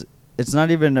because it's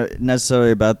not even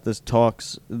necessarily about the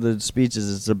talks, the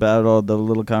speeches. It's about all the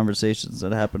little conversations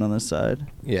that happen on this side.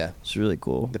 Yeah, it's really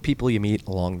cool. The people you meet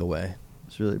along the way.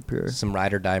 It's really pure. Some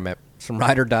ride or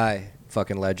die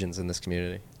fucking legends in this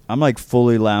community. I'm like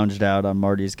fully lounged out on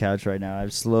Marty's couch right now.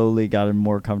 I've slowly gotten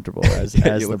more comfortable as you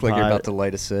as look the like pod, you're about to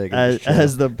light a cig.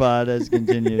 as the pod has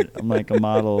continued. I'm like a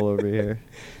model over here.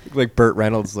 You look like Burt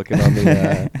Reynolds looking on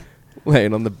the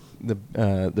laying on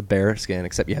the bear skin,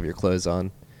 except you have your clothes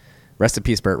on. Rest in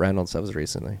peace, Burt Reynolds. That was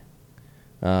recently.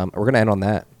 We're going to end on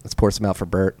that. Let's pour some out for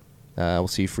Bert. We'll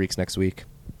see you freaks next week.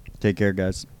 Take care,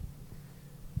 guys.